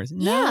than yours.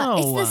 Yeah, No.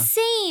 it's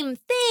the same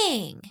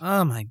thing.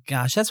 Oh my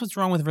gosh. That's what's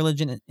wrong with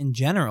religion in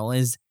general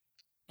is,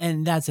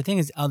 and that's the thing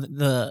is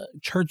the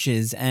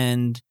churches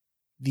and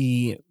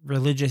the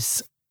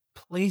religious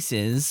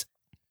places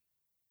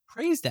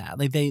praise that.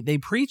 Like they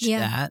preach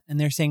that, and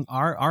they're saying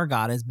our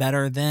God is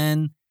better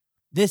than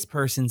this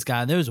person's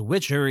God. Those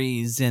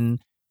witcheries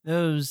and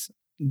those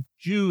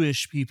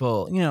Jewish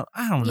people, you know,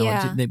 I don't know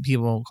what that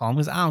people call them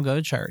because I don't go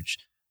to church,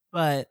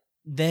 but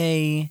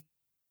they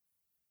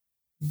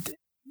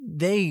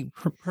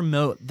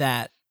promote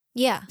that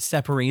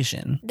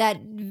separation, that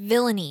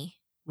villainy.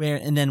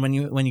 And then when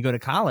you go to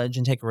college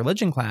and take a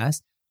religion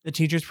class, the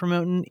teacher's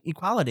promoting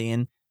equality,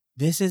 and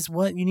this is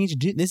what you need to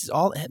do. This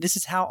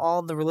is how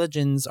all the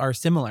religions are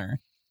similar,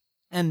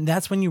 and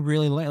that's when you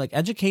really learn. Like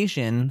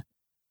education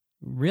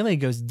really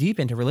goes deep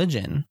into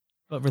religion,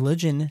 but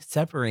religion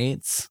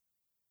separates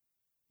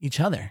each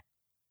other.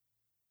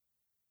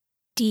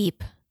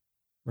 Deep.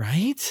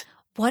 Right?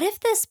 What if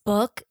this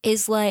book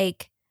is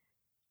like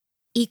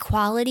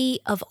equality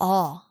of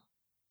all?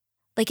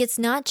 Like it's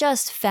not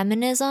just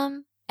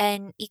feminism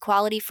and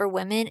equality for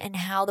women and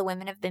how the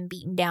women have been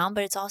beaten down,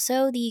 but it's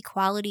also the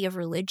equality of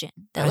religion.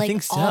 That I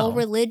think so. All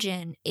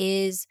religion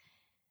is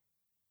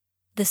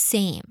the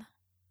same.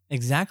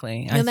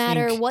 Exactly. No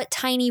matter what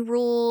tiny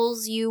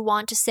rules you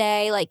want to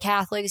say, like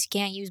Catholics, you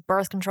can't use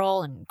birth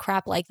control and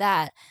crap like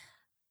that.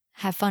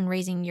 Have fun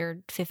raising your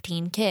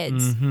 15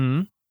 kids.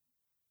 Mm-hmm.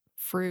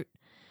 Fruit.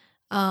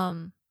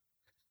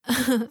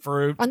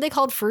 Fruit. Aren't they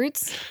called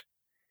fruits?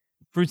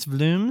 Fruits of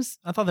looms?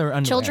 I thought they were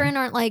underwear. Children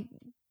aren't like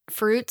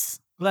fruits.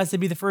 Blessed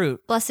be the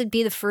fruit. Blessed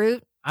be the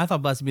fruit. I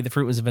thought blessed be the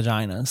fruit was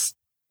vaginas.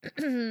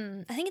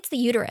 I think it's the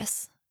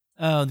uterus.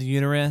 Oh, the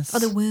uterus. Oh,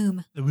 the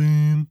womb. The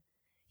womb.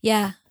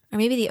 Yeah. Or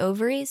maybe the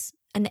ovaries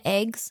and the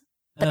eggs.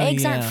 But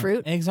eggs aren't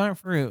fruit. Eggs aren't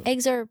fruit.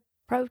 Eggs are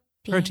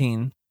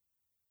protein.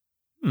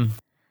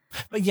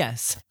 But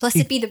yes.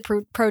 Blessed be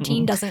the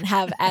protein doesn't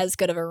have as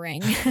good of a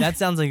ring. That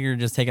sounds like you're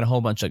just taking a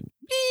whole bunch of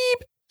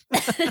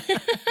beep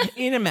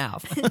in a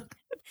mouth.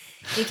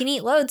 You can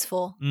eat loads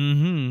full.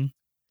 Mm-hmm.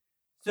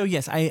 So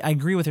yes, I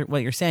agree with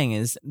what you're saying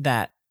is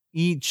that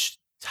each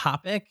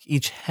topic,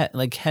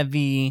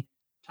 heavy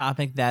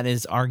topic that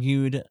is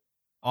argued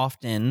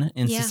often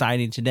in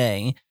society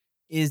today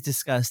is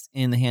discussed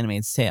in The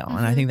Handmaid's Tale.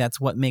 And I think that's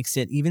what makes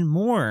it even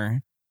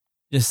more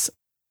just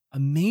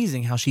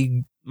amazing how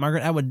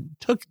Margaret Atwood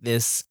took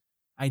this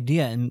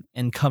idea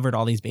and covered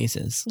all these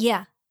bases.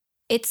 Yeah.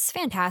 It's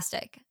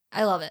fantastic.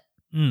 I love it.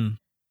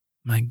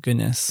 My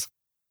goodness.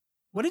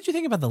 What did you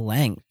think about the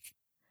length?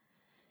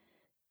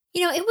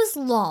 You know, it was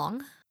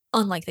long,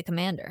 unlike The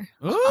Commander.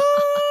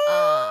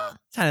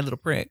 Tiny little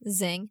prick.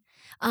 Zing.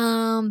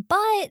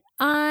 But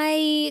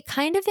I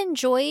kind of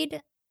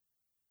enjoyed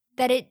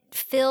that it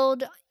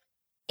filled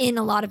in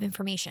a lot of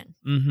information.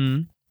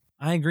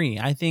 I agree.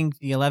 I think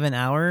the 11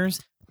 hours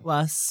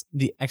plus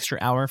the extra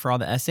hour for all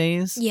the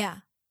essays. Yeah.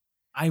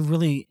 I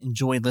really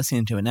enjoyed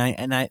listening to it.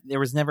 And I there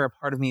was never a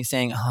part of me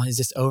saying, oh, is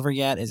this over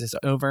yet? Is this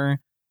over?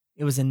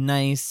 It was a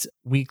nice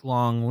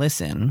week-long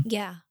listen.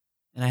 Yeah.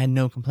 And I had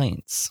no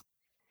complaints.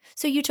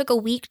 So you took a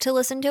week to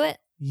listen to it?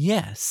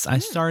 Yes. I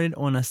started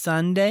on a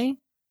Sunday,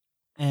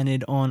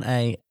 ended on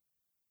a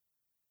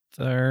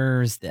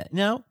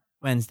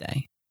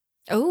Wednesday.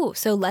 Oh,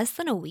 so less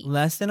than a week.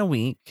 Less than a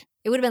week.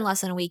 It would have been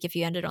less than a week if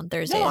you ended on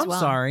Thursday as well. I'm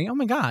sorry. Oh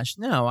my gosh.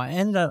 No,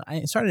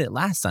 I started it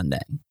last Sunday.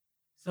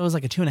 So it was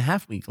like a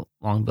 2.5 week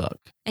long book.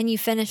 And you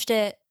finished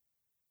it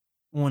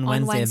on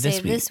Wednesday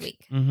of this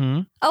week.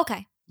 Mm-hmm.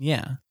 Okay.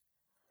 Yeah.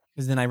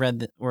 Because then I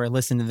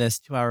listened to this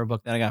 2-hour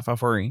book that I got for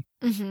free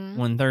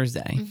on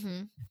Thursday.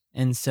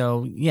 And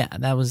so, yeah,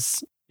 it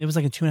was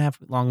like a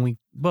 2.5 long week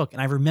book.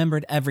 And I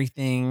remembered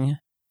everything.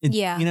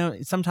 You know,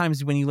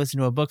 sometimes when you listen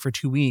to a book for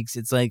 2 weeks,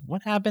 it's like,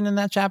 what happened in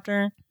that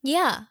chapter?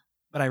 Yeah.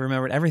 But I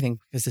remembered everything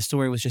because the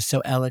story was just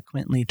so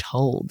eloquently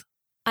told.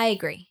 I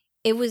agree.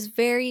 It was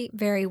very,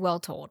 very well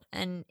told.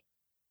 And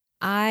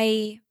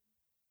I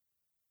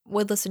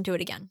would listen to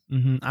it again.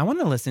 I want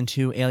to listen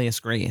to Alias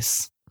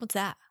Grace. What's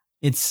that?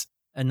 It's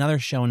another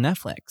show on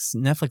Netflix.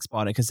 Netflix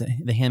bought it because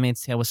The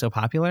Handmaid's Tale was so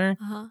popular.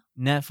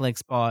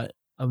 Netflix bought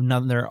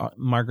another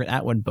Margaret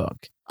Atwood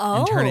book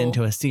and turned it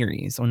into a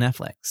series on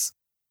Netflix.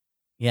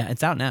 Yeah,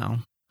 it's out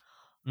now.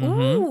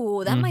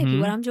 Ooh, that might be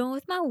what I'm doing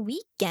with my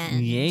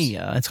weekend.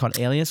 Yeah. It's called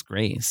Alias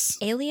Grace.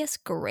 Alias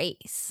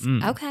Grace.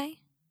 Mm. Okay.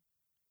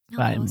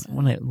 I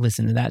want to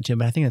listen to that too,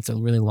 but I think it's a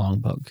really long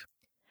book.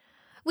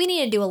 We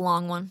need to do a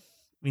long one.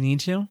 We need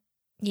to?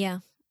 Yeah.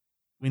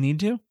 We need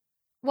to?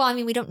 Well, I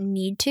mean, we don't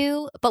need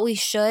to, but we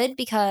should,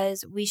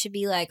 because we should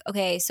be like,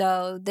 okay,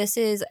 so this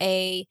is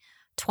a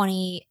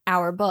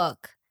 20-hour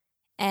book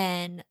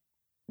and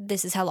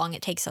this is how long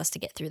it takes us to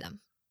get through them.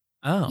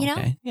 Oh, you know?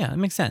 Okay. Yeah, it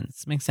makes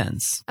sense. Makes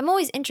sense. I'm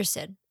always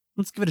interested.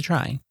 Let's give it a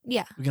try.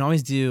 Yeah. We can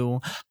always do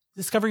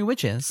Discovering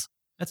Witches.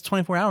 That's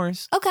 24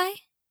 hours. Okay.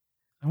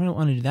 I wouldn't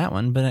want to do that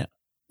one, but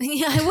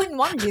Yeah, I wouldn't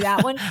want to do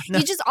that one. No.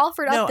 You just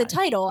offered up the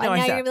title, and now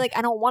you're gonna be like,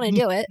 I don't want to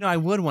do it. No, I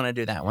would want to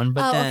do that one,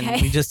 but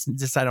then we just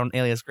decided on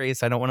Alias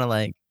Grace. I don't want to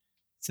like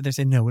sit there and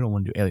say, no, we don't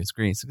want to do Alias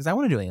Grace, because I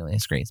want to do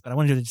Alias Grace, but I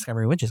want to do the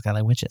Discovery Witches because I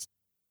like witches.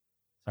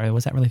 Sorry,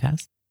 was that really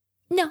fast?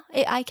 No,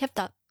 I kept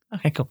up.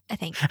 Okay, cool. I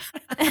think.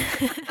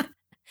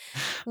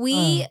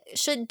 We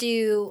should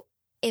do,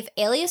 if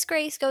Alias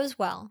Grace goes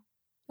well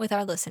with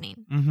our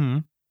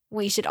listening,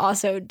 we should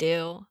also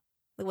do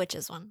the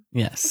witches one.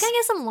 Yes. We gotta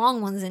get some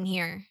long ones in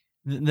here.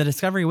 The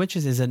Discovery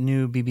Witches is a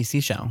new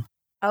BBC show.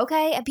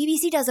 Okay,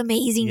 BBC does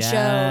amazing shows.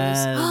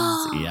 Yes.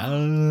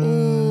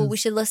 Ooh, we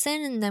should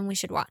listen and then we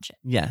should watch it.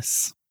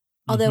 Yes.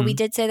 Although we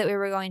did say that we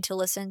were going to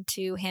listen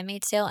to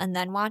Handmaid's Tale and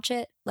then watch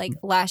it, like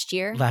last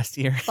year.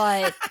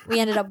 But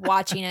we ended up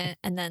watching it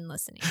and then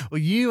listening.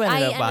 Well, you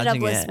ended up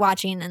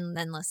watching and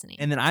then listening.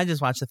 And then I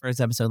just watched the first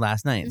episode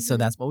last night. So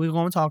that's what we're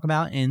going to talk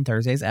about in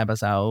Thursday's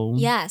episode.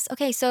 Yes.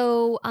 Okay,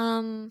 so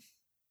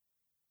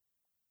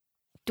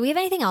do we have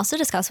anything else to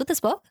discuss with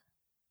this book?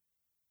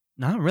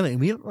 Not really.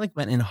 We like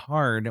went in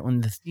hard on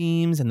the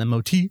themes and the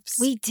motifs.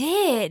 We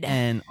did.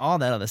 And all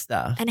that other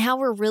stuff. And how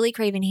we're really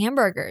craving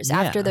hamburgers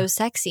after those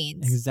sex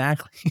scenes.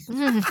 Exactly.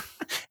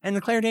 And the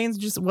Claire Danes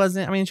just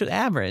wasn't, I mean, she was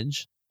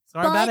average.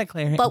 Sorry about it,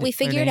 Claire. But we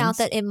figured out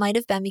that it might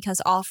have been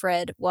because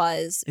Offred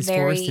was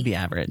forced to be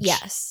average.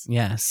 Yes.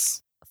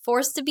 Yes.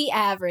 Forced to be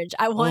average.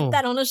 I want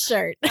that on a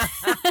shirt.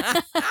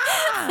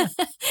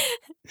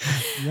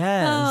 Yes.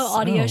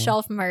 Audio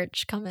shelf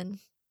merch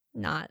coming.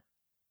 Not.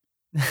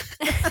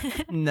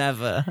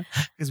 Never.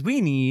 Because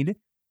we need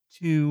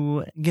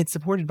to get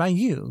supported by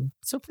you.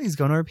 So please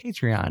go to our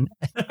Patreon.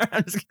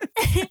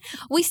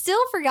 We still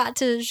forgot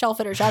to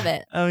shelf it or shove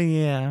it. Oh,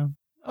 yeah.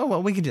 Oh,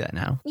 well, we can do that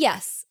now.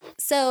 Yes.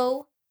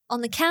 So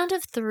on the count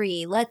of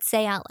 3, let's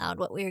say out loud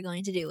what we are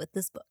going to do with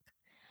this book.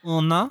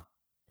 1,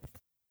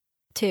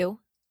 2,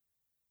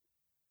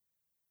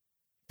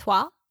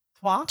 3.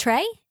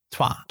 Trey?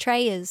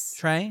 Trey is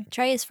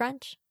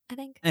French, I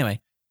think. Anyway,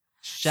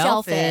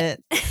 shelf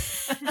it.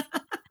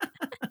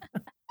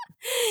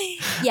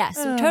 Yes,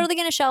 we're totally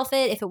going to shelf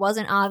it if it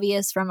wasn't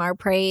obvious from our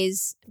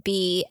praise,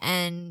 be,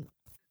 and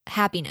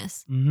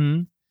happiness.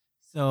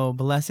 So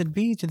blessed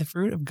be to the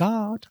fruit of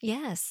God.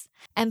 Yes.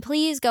 And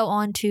please go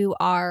on to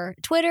our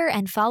Twitter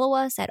and follow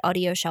us at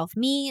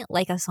AudioShelfMe.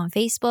 Like us on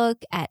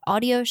Facebook at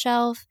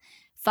AudioShelf.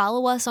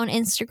 Follow us on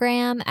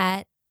Instagram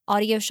at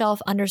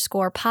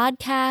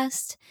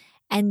AudioShelf_podcast.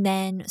 And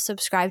then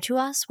subscribe to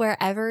us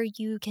wherever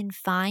you can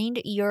find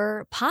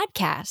your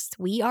podcast.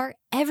 We are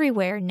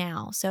everywhere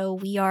now. So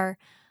we are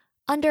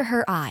under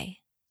her eye.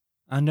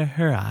 Under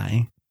her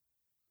eye.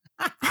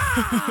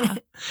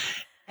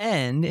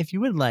 And if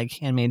you would like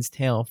Handmaid's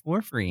Tale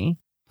for free,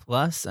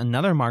 plus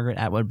another Margaret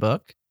Atwood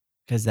book,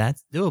 because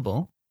that's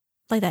doable.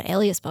 Like that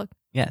Alias book.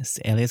 Yes,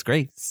 Alias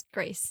Grace.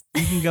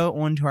 You can go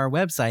onto our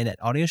website at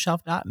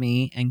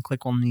audioshelf.me and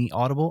click on the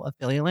Audible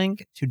affiliate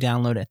link to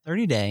download a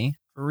 30-day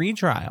free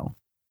trial.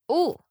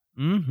 Ooh.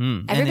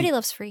 Everybody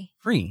loves free.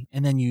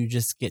 And then you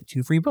just get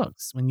 2 free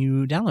books when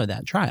you download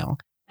that trial.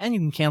 And you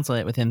can cancel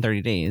it within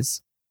 30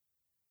 days.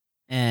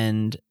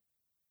 And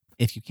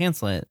if you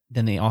cancel it,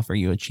 then they offer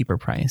you a cheaper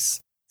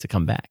price to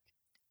come back.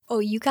 Oh,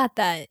 you got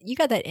that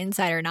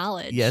insider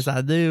knowledge. Yes,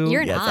 I do.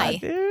 You're an eye. I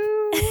do.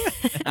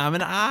 I'm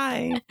an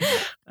eye.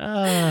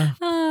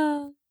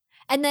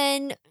 And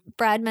then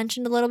Brad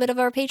mentioned a little bit of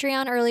our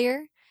Patreon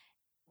earlier.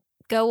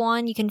 Go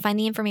on. You can find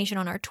the information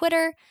on our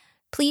Twitter.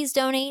 Please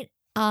donate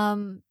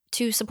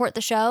to support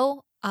the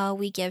show.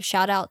 We give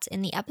shout outs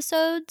in the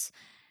episodes.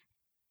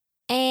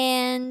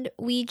 And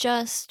we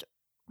just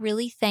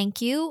really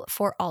thank you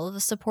for all of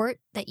the support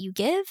that you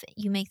give.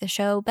 You make the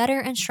show better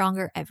and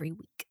stronger every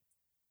week.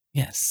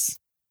 Yes.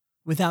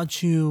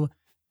 Without you,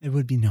 it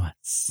would be no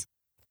us.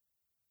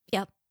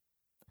 Yep.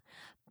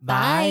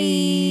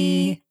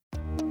 Bye.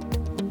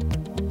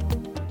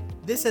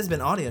 This has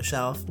been Audio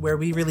Shelf, where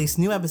we release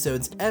new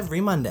episodes every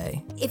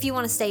Monday. If you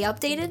want to stay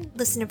updated,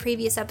 listen to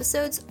previous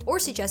episodes, or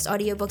suggest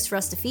audiobooks for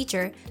us to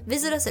feature,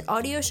 visit us at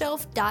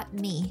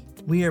audioshelf.me.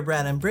 We are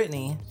Brad and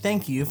Brittany.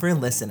 Thank you for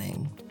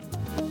listening.